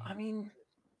I mean,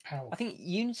 powerful. I think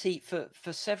Unity for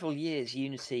several years,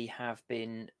 Unity have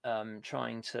been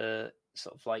trying to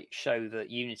sort of like show that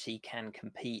Unity can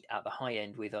compete at the high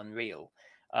end with Unreal,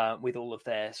 with all of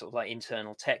their sort of like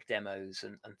internal tech demos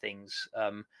and things,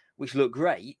 which look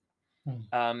great.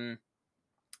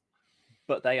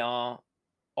 But they are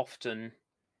often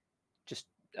just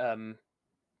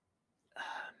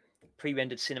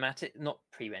pre-rendered cinematic, not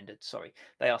pre-rendered, sorry.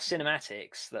 They are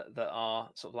cinematics that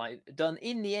are sort of like done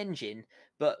in the engine,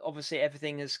 but obviously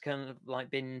everything has kind of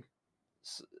like been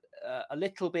a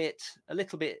little bit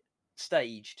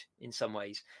staged in some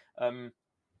ways. But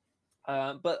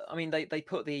I mean, they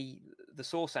put the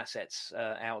source assets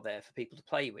out there for people to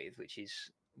play with, which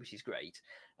is great.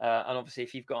 And obviously,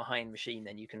 if you've got a high-end machine,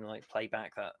 then you can like play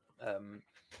back that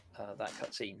that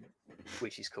cutscene,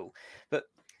 which is cool. But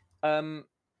I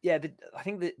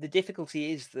think the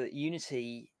difficulty is that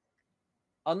Unity,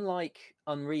 unlike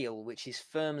Unreal, which is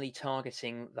firmly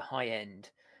targeting the high end,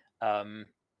 and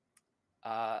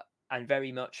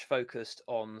very much focused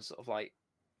on sort of like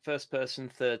first person,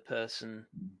 third person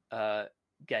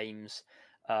games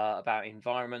about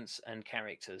environments and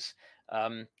characters.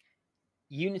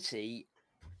 Unity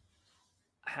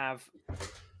have,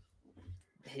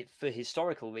 for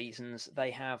historical reasons,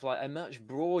 they have like a much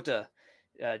broader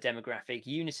demographic.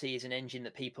 Unity is an engine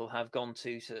that people have gone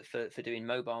to for doing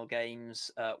mobile games,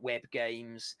 web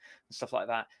games, and stuff like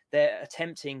that. They're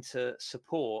attempting to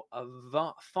support a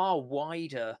far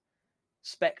wider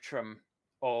spectrum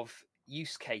of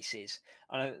use cases,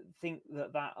 and I think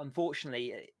that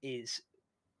unfortunately is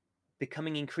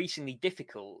becoming increasingly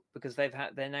difficult because they're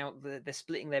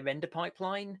splitting their render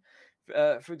pipeline.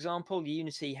 For example,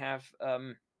 Unity have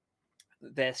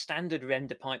their standard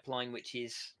render pipeline, which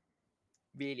is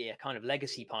really a kind of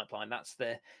legacy pipeline. That's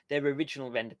their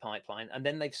original render pipeline, and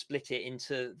then they've split it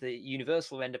into the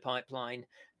universal render pipeline,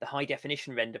 the high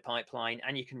definition render pipeline,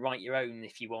 and you can write your own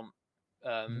if you want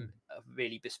a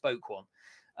really bespoke one.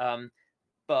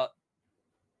 but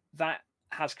that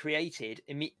has created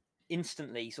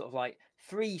instantly sort of like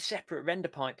 3 separate render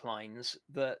pipelines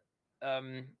that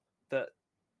that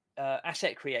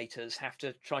asset creators have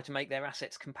to try to make their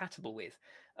assets compatible with,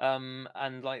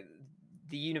 and like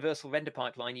the universal render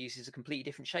pipeline uses a completely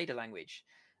different shader language.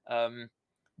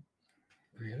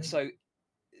 Really? So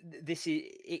this is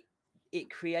it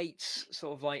creates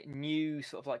sort of like new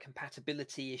sort of like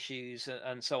compatibility issues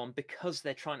and so on, because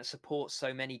they're trying to support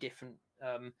so many different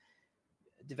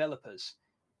developers,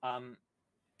 and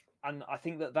I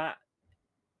think that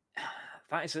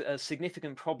is a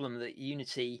significant problem that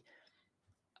Unity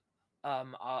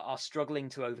are struggling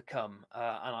to overcome,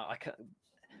 and I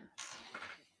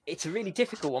it's a really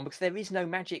difficult one because there is no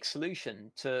magic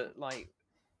solution to like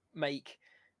make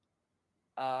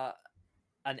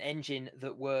an engine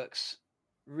that works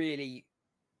really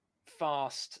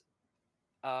fast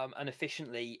and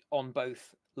efficiently on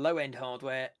both low-end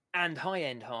hardware and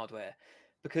high-end hardware,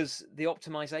 because the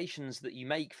optimizations that you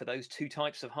make for those two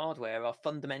types of hardware are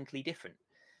fundamentally different.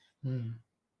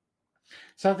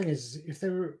 So the thing is, if they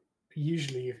were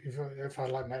usually, if I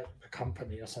like a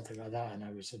company or something like that, and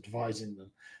I was advising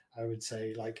them, I would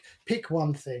say like pick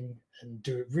one thing and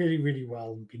do it really, really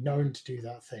well and be known to do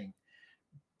that thing.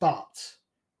 But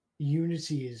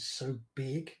Unity is so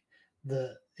big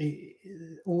that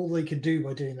all they could do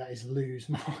by doing that is lose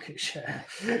market share.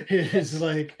 It's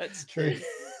like That's true.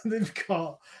 They've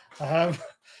got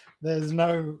there's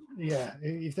no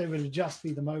if they were to just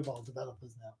be the mobile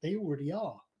developers now, they already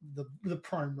are the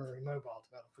primary mobile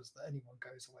developers that anyone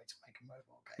goes away to make a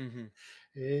mobile game.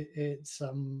 It's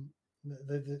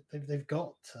they've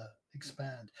got to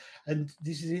expand, and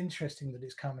this is interesting that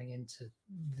it's coming into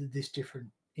this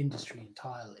different industry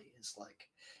entirely. It's like,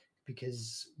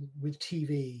 because with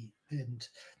TV, and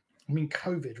I mean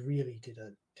COVID really did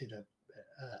a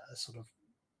sort of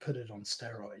put it on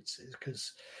steroids,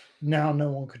 because now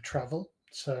no one could travel,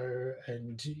 so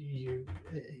and you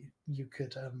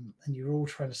could and you're all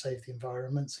trying to save the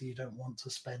environment, so you don't want to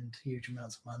spend huge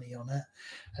amounts of money on it,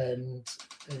 and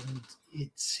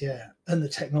it's and the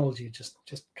technology just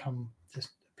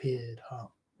appeared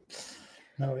up.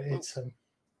 No, it's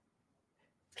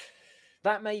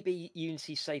that may be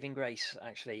Unity's saving grace,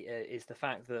 actually, is the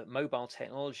fact that mobile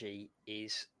technology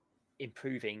is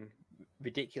improving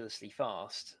ridiculously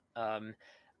fast.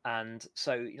 And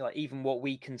so, like, even what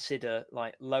we consider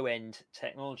like low-end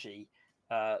technology,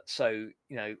 so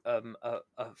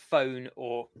a phone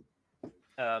or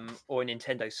a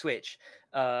Nintendo Switch,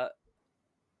 are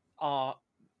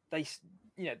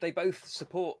they both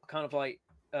support kind of like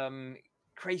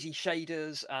crazy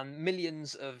shaders and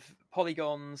millions of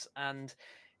polygons, and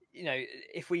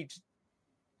if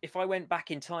I went back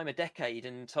in time a decade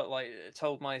and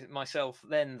told myself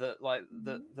then that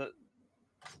that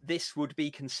this would be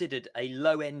considered a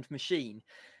low-end machine,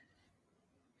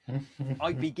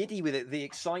 I'd be giddy with it, the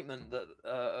excitement that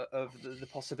of the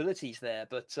possibilities there.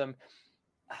 But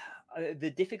the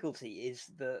difficulty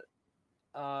is that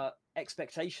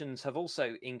expectations have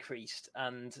also increased,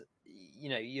 and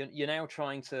you're now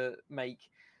trying to make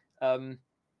the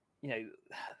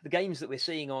games that we're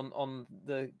seeing on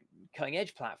the cutting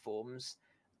edge platforms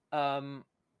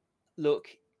look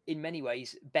in many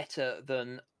ways better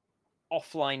than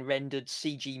offline rendered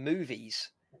CG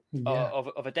movies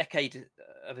of a decade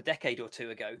or two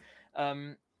ago,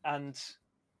 and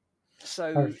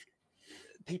so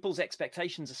people's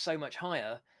expectations are so much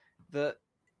higher that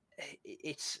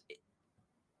it's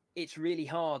really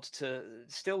hard to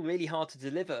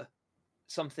deliver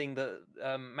something that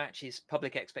matches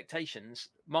public expectations,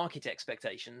 market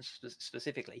expectations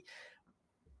specifically,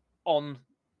 on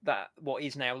that what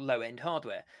is now low-end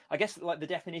hardware. I guess like the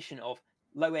definition of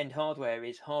low-end hardware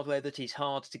is hardware that is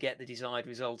hard to get the desired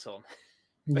result on,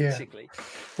 basically.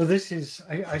 Well, this is,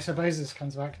 I suppose this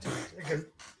comes back to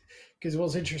it, because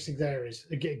what's interesting there is,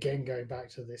 again, going back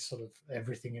to this sort of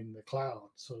everything in the cloud,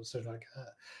 sort of like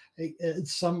at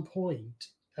some point,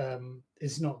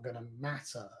 it's not going to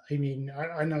matter. I mean,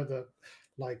 I know that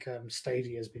like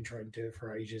Stadia has been trying to do it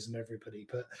for ages and everybody,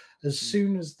 but as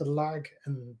soon as the lag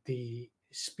and the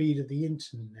speed of the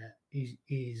internet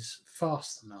is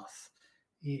fast enough,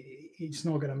 it's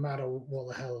not going to matter what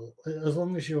the hell, as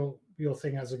long as your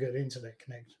thing has a good internet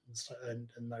connection and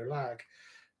no lag,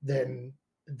 then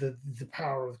the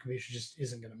power of the computer just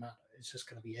isn't going to matter. It's just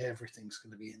going to be, everything's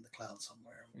going to be in the cloud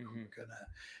somewhere, and we're going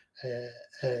to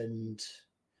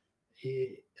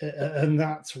and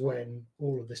that's when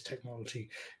all of this technology,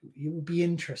 it will be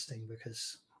interesting,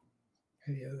 because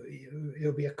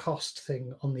it'll be a cost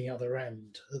thing on the other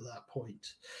end at that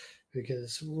point,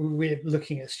 because we're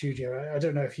looking at Studio. I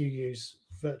don't know if you use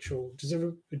virtual?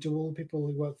 Do all the people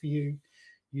who work for you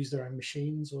use their own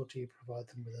machines, or do you provide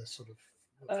them with a sort of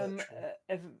virtual?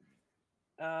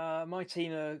 My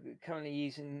team are currently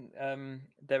using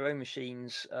their own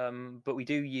machines, but we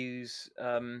do use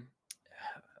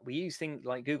things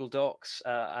like Google Docs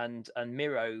and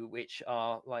Miro, which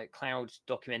are like cloud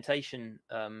documentation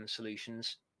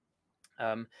solutions.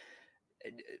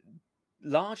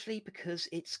 Largely because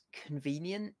it's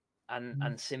convenient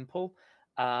and simple,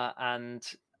 and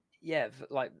yeah,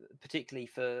 like particularly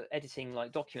for editing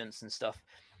like documents and stuff,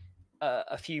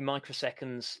 a few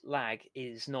microseconds lag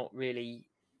is not really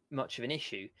much of an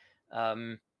issue.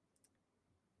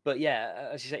 But yeah,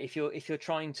 as you say, if you're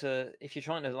trying to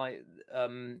like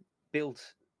build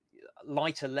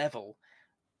lighter level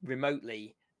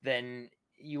remotely, then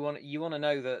you want to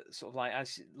know that sort of like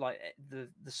as like the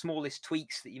smallest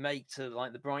tweaks that you make to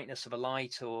like the brightness of a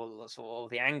light or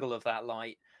the angle of that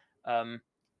light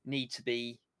need to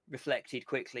be reflected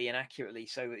quickly and accurately,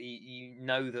 so that you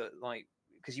know that, like,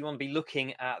 because you want to be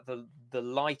looking at the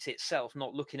light itself,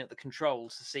 not looking at the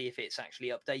controls to see if it's actually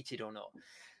updated or not.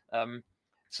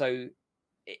 So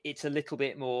it's a little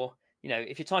bit more,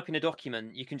 if you're typing a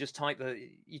document, you can just type the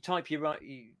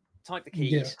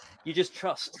keys. You just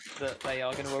trust that they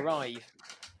are going to arrive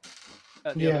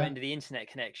at the other end of the internet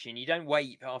connection. You don't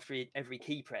wait after every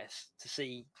key press to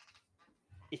see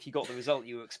if you got the result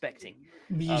you were expecting.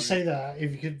 You say that,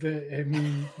 if you could, but I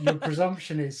mean, your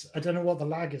presumption is, I don't know what the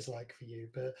lag is like for you,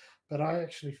 but I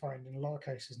actually find in a lot of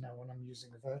cases now when I'm using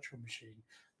a virtual machine,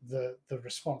 the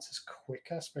response is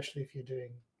quicker, especially if you're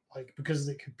doing, like, because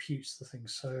it computes the thing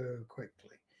so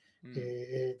quickly.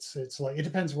 It's like, it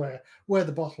depends where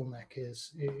the bottleneck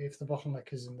is. If the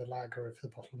bottleneck is in the lag, or if the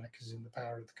bottleneck is in the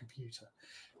power of the computer.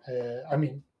 I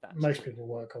mean, most people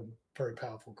work on very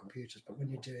powerful computers, but when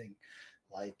you're doing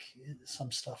like some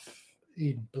stuff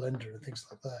in Blender and things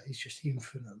like that, it's just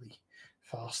infinitely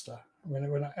faster.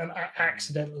 When I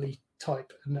accidentally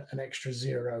type an extra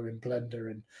 0 in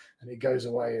Blender and it goes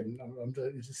away, and I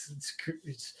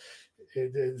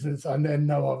then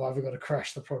know I've either got to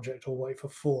crash the project or wait for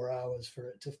 4 hours for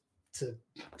it to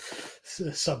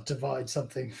subdivide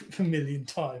something a million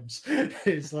times.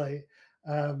 It's like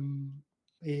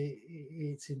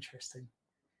it's interesting,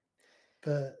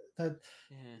 but that.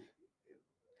 Yeah.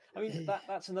 I mean,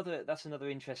 that's another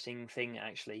interesting thing,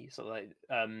 actually. So, like,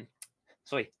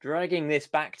 dragging this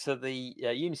back to the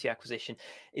Unity acquisition,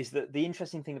 is that the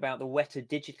interesting thing about the Weta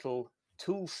Digital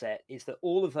tool set is that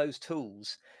all of those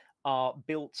tools are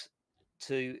built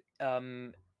to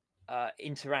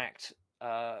interact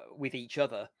with each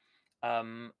other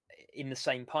in the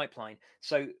same pipeline.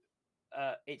 So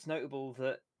it's notable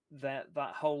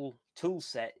that whole tool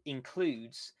set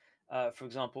includes, for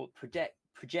example,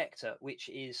 Projector, which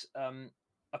is a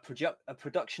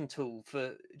production tool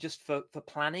for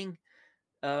planning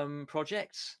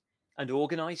projects and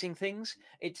organizing things.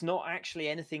 It's not actually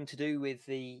anything to do with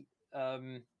the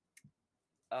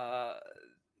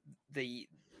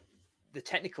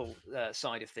technical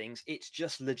side of things. It's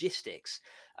just logistics,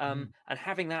 and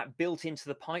having that built into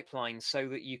the pipeline so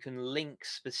that you can link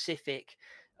specific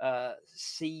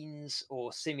scenes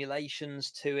or simulations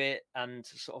to it, and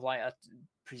sort of like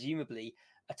presumably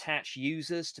attach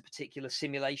users to particular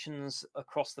simulations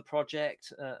across the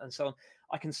project, and so on.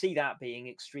 I can see that being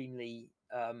extremely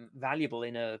valuable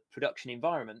in a production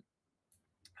environment,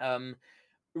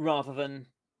 rather than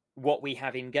what we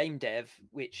have in game dev,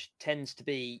 which tends to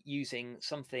be using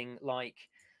something like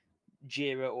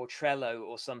Jira or Trello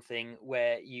or something,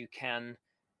 where you can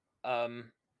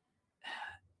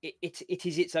it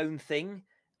is its own thing.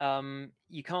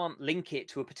 You can't link it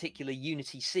to a particular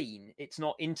Unity scene. It's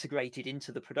not integrated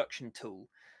into the production tool,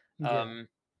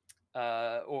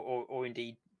 or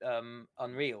indeed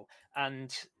Unreal.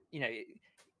 And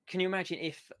can you imagine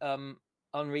if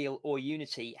Unreal or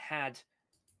Unity had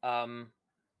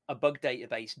a bug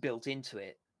database built into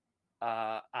it,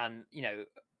 and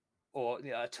or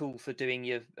a tool for doing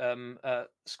your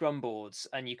Scrum boards,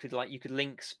 and you could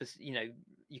link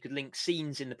you could link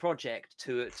scenes in the project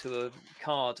to a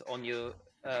card on your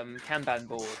Kanban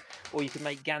board, or you could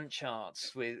make Gantt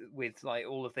charts with like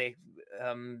all of the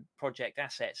project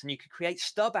assets, and you could create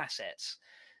stub assets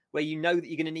where you know that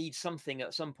you're going to need something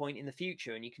at some point in the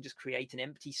future, and you can just create an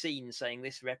empty scene saying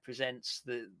this represents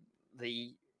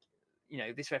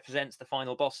this represents the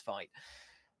final boss fight.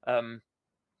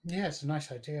 Yeah, it's a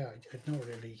nice idea. I'd not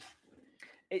really.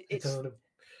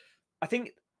 I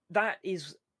think that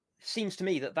seems to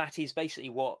me that is basically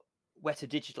what Weta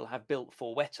Digital have built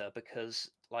for Weta,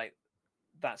 because like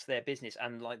that's their business,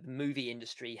 and like the movie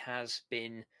industry has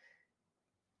been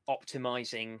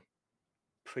optimizing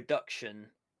production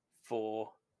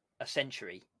for a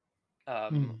century,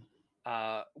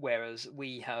 whereas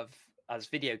we have, as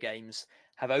video games,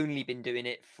 have only been doing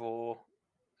it for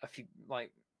a few,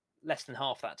 like less than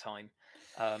half that time.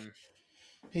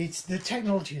 It's the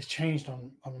technology has changed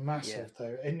on massive Yeah.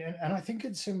 though, and I think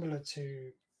it's similar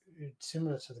to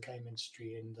the game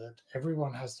industry in that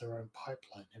everyone has their own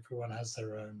pipeline, everyone has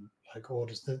their own like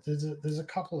orders. There's a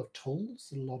couple of tools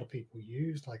that a lot of people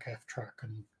use, like F-Track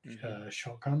and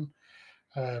Shotgun,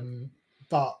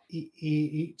 but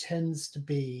it tends to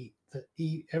be that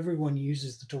everyone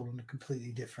uses the tool in a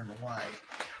completely different way,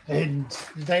 and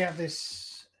they have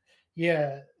this.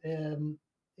 Yeah,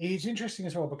 it's interesting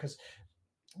as well because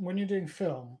when you're doing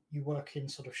film, you work in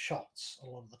sort of shots a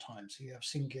lot of the time. So you have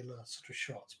singular sort of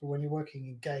shots. But when you're working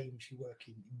in games, you work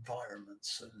in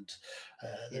environments, and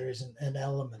there is an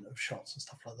element of shots and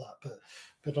stuff like that.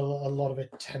 But a lot of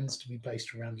it tends to be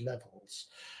based around levels,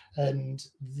 and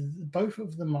both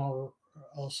of them are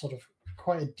sort of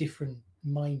quite a different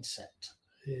mindset.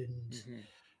 And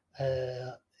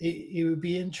it would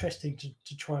be interesting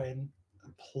to try and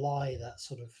apply that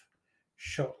sort of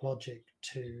shot logic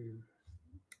to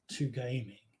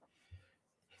gaming.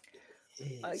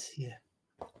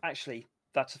 Actually,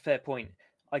 that's a fair point.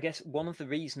 I guess one of the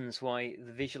reasons why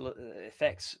the visual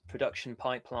effects production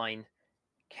pipeline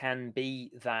can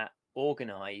be that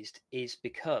organized is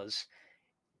because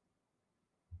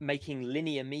making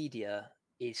linear media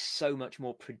is so much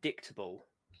more predictable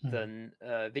than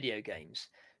video games.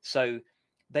 So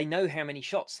they know how many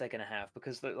shots they're going to have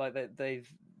because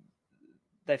they've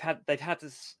had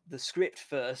the script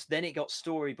first, then it got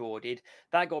storyboarded,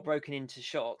 that got broken into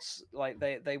shots. Like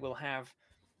they will have,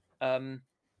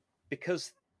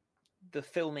 because the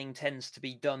filming tends to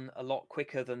be done a lot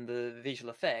quicker than the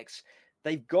visual effects.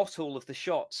 They've got all of the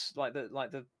shots, like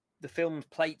the filmed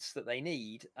plates that they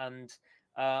need, and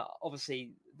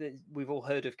obviously we've all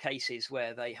heard of cases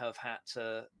where they have had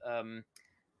to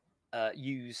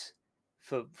use,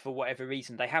 for whatever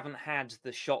reason, they haven't had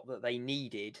the shot that they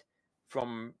needed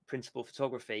from principal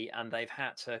photography, and they've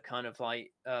had to kind of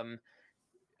like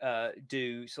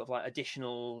do sort of like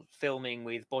additional filming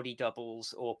with body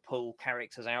doubles or pull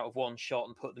characters out of one shot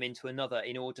and put them into another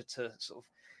in order to sort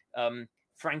of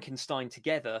Frankenstein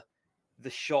together the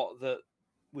shot that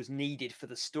was needed for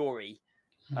the story.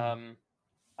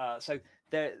 So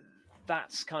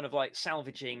that's kind of like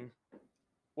salvaging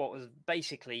what was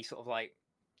basically sort of like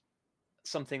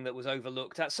something that was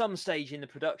overlooked at some stage in the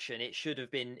production. It should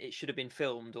have been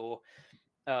filmed, or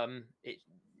it,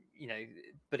 you know,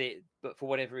 but for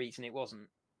whatever reason it wasn't.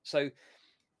 So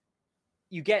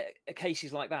you get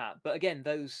cases like that, but again,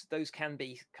 those can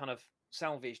be kind of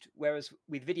salvaged. Whereas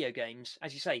with video games,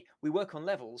 as you say, we work on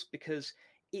levels because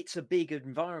it's a big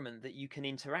environment that you can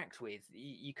interact with.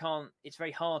 You can't. It's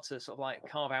very hard to sort of like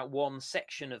carve out one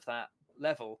section of that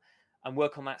level and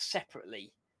work on that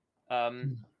separately.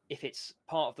 If it's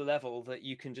part of the level that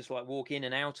you can just like walk in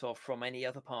and out of from any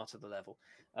other part of the level,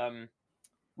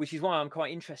 which is why I'm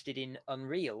quite interested in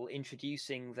Unreal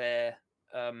introducing their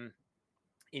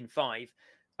in 5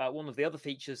 one of the other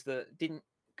features that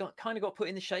kind of got put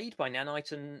in the shade by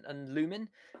Nanite and Lumen,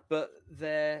 but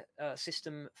their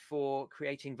system for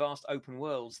creating vast open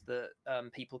worlds that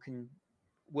people can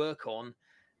work on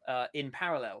in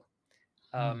parallel,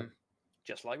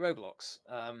 just like Roblox.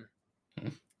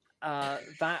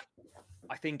 That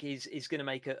I think is going to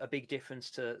make a big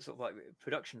difference to sort of like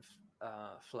production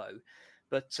flow.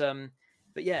 But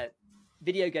yeah,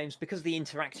 video games, because of the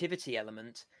interactivity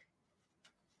element,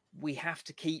 we have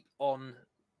to keep on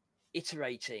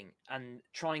iterating and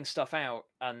trying stuff out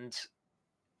and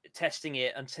testing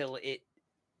it until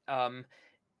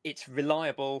it's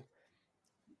reliable,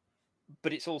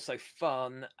 but it's also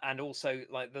fun, and also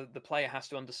like the player has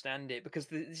to understand it, because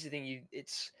this is the thing,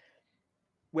 it's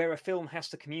where a film has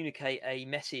to communicate a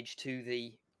message to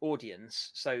the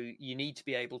audience, so you need to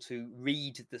be able to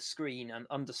read the screen and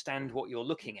understand what you're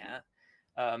looking at.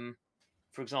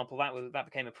 For example, that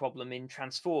became a problem in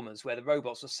Transformers, where the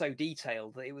robots were so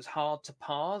detailed that it was hard to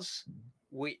parse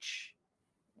which,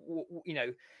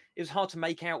 it was hard to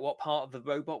make out what part of the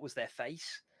robot was their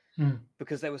face,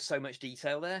 because there was so much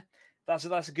detail there. That's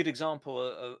a good example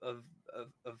of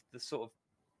the sort of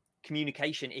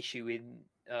communication issue in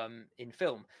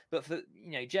film. But for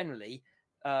generally,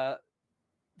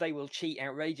 they will cheat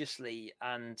outrageously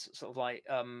and sort of like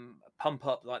pump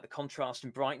up like the contrast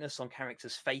and brightness on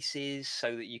characters' faces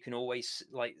so that you can always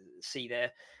like see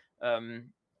the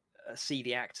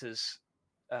actors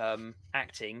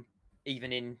acting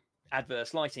even in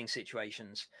adverse lighting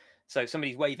situations. So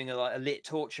somebody's waving a lit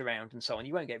torch around and so on,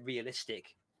 you won't get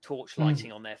realistic torch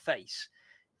lighting on their face.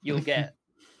 you'll get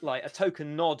like a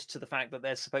token nod to the fact that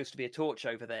there's supposed to be a torch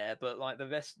over there, but like the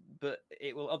rest, but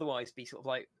it will otherwise be sort of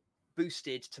like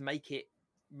boosted to make it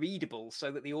readable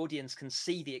so that the audience can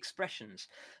see the expressions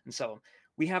and so on.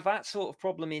 We have that sort of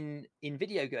problem in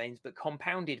video games, but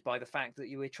compounded by the fact that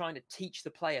you were trying to teach the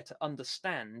player to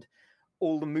understand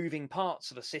all the moving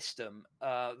parts of a system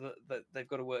that they've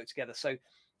got to work together. So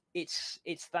it's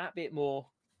that bit more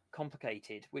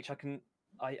complicated, which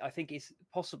I think is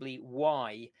possibly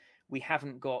why we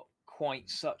haven't got quite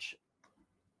such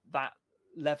that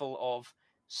level of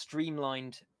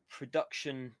streamlined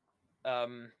production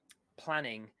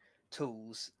planning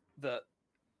tools that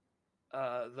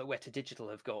Weta Digital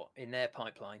have got in their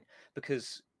pipeline,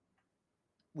 because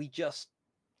we just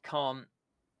can't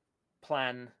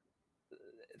plan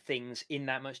things in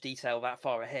that much detail that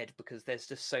far ahead because there's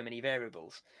just so many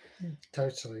variables.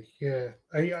 Totally, yeah.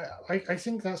 I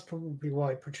think that's probably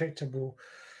why Projectable,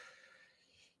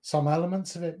 some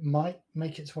elements of it might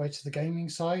make its way to the gaming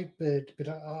side, but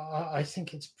I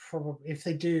think it's probably, if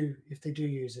they do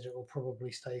use it, it will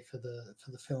probably stay for the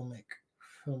filmic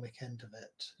end of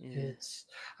it. Yeah. It's,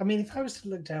 I mean, if I was to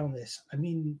look down this, I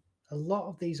mean, a lot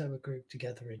of these I would group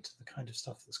together into the kind of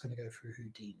stuff that's going to go through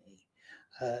Houdini,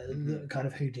 the kind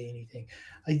of Houdini thing.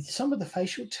 Some of the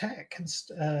facial tech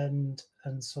and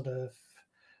sort of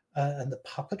and the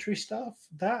puppetry stuff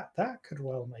that could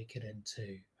well make it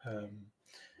into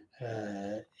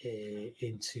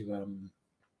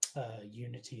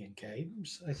Unity and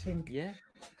games, I think. Yeah.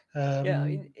 Yeah, I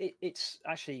mean, it's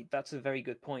actually, that's a very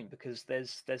good point, because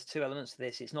there's two elements to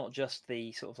this. It's not just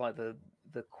the sort of like the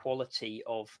quality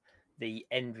of the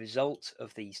end result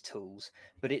of these tools,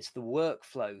 but it's the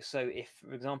workflow. So if,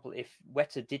 for example, if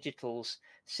Weta Digital's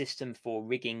system for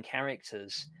rigging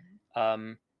characters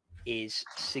is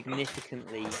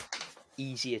significantly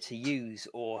easier to use,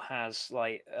 or has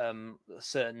like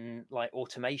certain like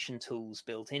automation tools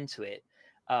built into it,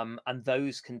 and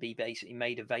those can be basically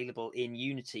made available in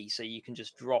Unity, so you can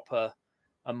just drop a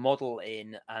model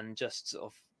in and just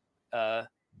sort of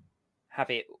have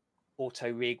it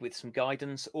auto rig with some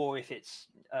guidance. Or if it's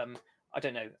I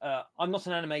don't know, I'm not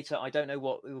an animator, I don't know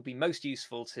what will be most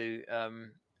useful to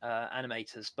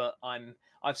animators, but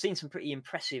I've seen some pretty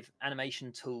impressive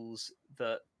animation tools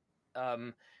that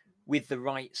with the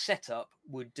right setup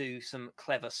would do some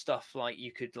clever stuff. Like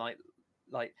you could like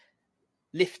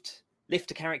lift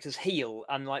a character's heel,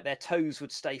 and like their toes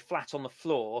would stay flat on the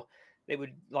floor. They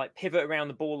would like pivot around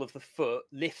the ball of the foot,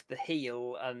 lift the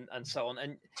heel, and so on.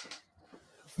 And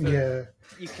yeah,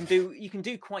 you can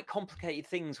do quite complicated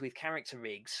things with character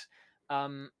rigs.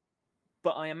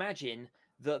 But I imagine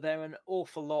that there are an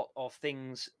awful lot of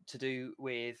things to do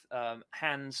with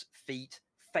hands, feet,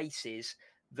 faces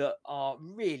that are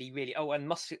really, really, and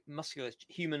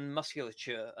human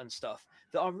musculature and stuff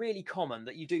that are really common,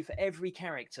 that you do for every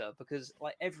character, because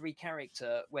like every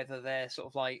character, whether they're sort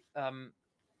of like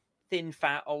thin,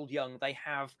 fat, old, young, they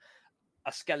have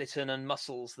a skeleton and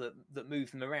muscles that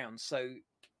move them around. So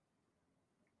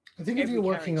I think if you're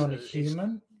working on a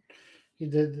human,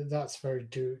 that's very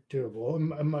doable.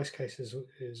 In most cases,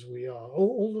 as we are,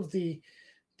 all of the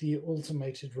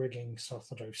automated rigging stuff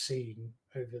that I've seen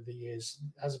over the years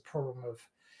has a problem of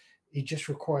it just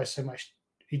requires so much.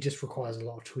 It just requires a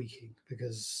lot of tweaking,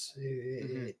 because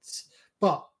it's,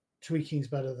 but tweaking is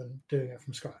better than doing it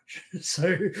from scratch.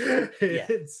 So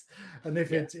it's, and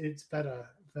if it's better,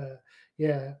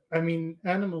 yeah. I mean,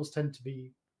 animals tend to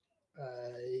be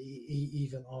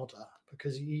even odder,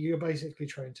 because you're basically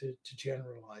trying to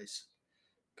generalize.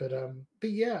 But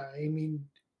yeah, I mean,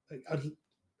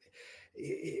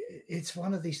 it's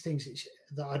one of these things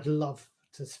that I'd love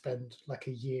to spend like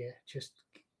a year just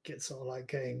get sort of like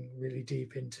getting really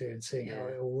deep into and seeing how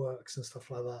it all works and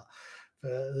stuff like that.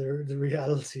 But the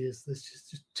reality is there's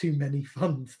just too many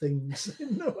fun things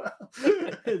in the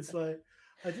world. It's like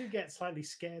I do get slightly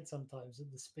scared sometimes at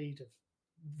the speed of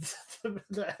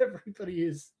that everybody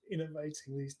is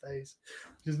innovating these days.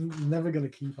 Just never going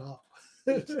to keep up.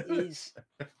 It is.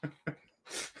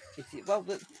 Well,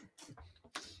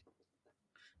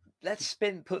 let's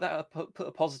put a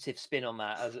positive spin on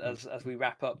that as we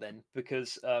wrap up then,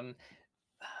 because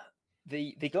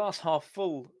the glass half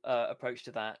full approach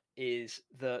to that is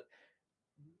that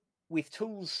with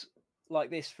tools like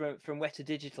this from Weta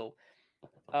Digital,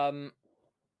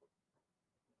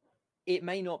 it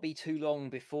may not be too long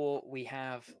before we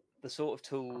have the sort of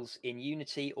tools in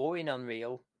Unity or in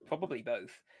Unreal, probably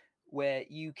both, where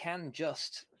you can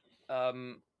just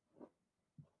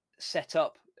set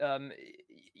up,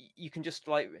 you can just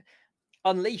like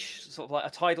unleash sort of like a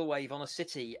tidal wave on a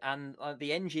city, and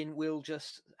the engine will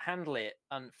just handle it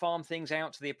and farm things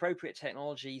out to the appropriate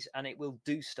technologies, and it will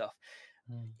do stuff.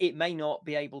 It may not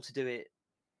be able to do it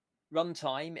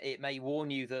runtime. It may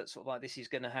warn you that sort of like this is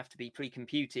going to have to be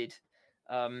pre-computed,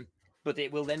 but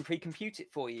it will then pre-compute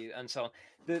it for you, and so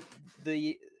on.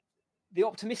 The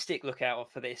optimistic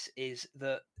lookout for this is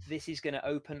that this is going to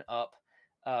open up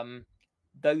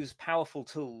those powerful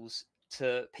tools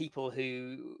to people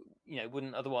who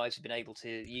wouldn't otherwise have been able to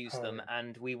use them,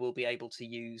 and we will be able to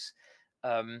use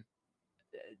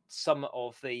some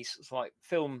of these like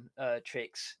film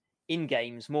tricks in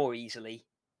games more easily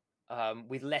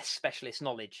with less specialist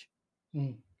knowledge.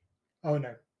 Oh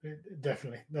no,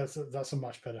 definitely. That's a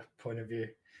much better point of view.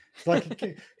 It's like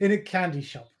in a candy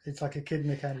shop. It's like a kid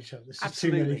in a candy shop. There's just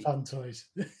too many fun toys.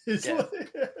 Yeah.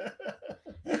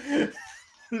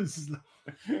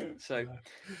 So,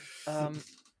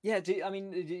 yeah. Do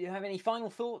you have any final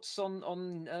thoughts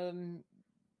on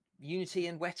Unity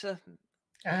and Weta?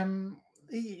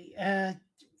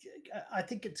 I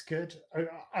think it's good.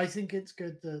 I think it's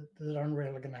good that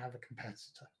Unreal are going to have a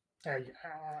competitor.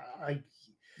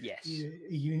 Yes.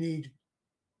 You need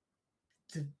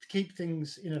to keep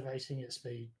things innovating at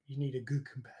speed. You need a good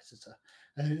competitor,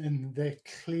 and they're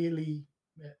clearly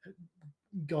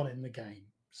got in the game.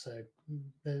 So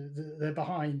they're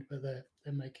behind, but they're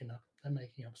making up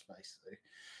space. So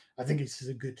I think this is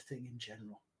a good thing in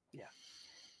general.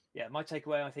 Yeah. My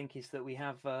takeaway, I think, is that we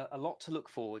have a lot to look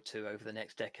forward to over the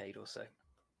next decade or so.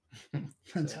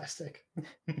 Fantastic.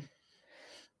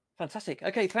 Fantastic.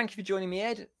 Okay, thank you for joining me,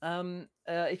 Ed.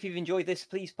 If you've enjoyed this,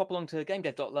 please pop along to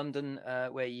gamedev.london,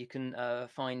 where you can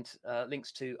find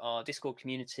links to our Discord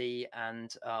community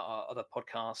and our other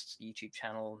podcasts, YouTube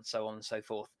channel, and so on and so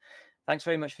forth. Thanks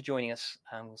very much for joining us,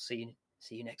 and we'll see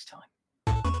you next time.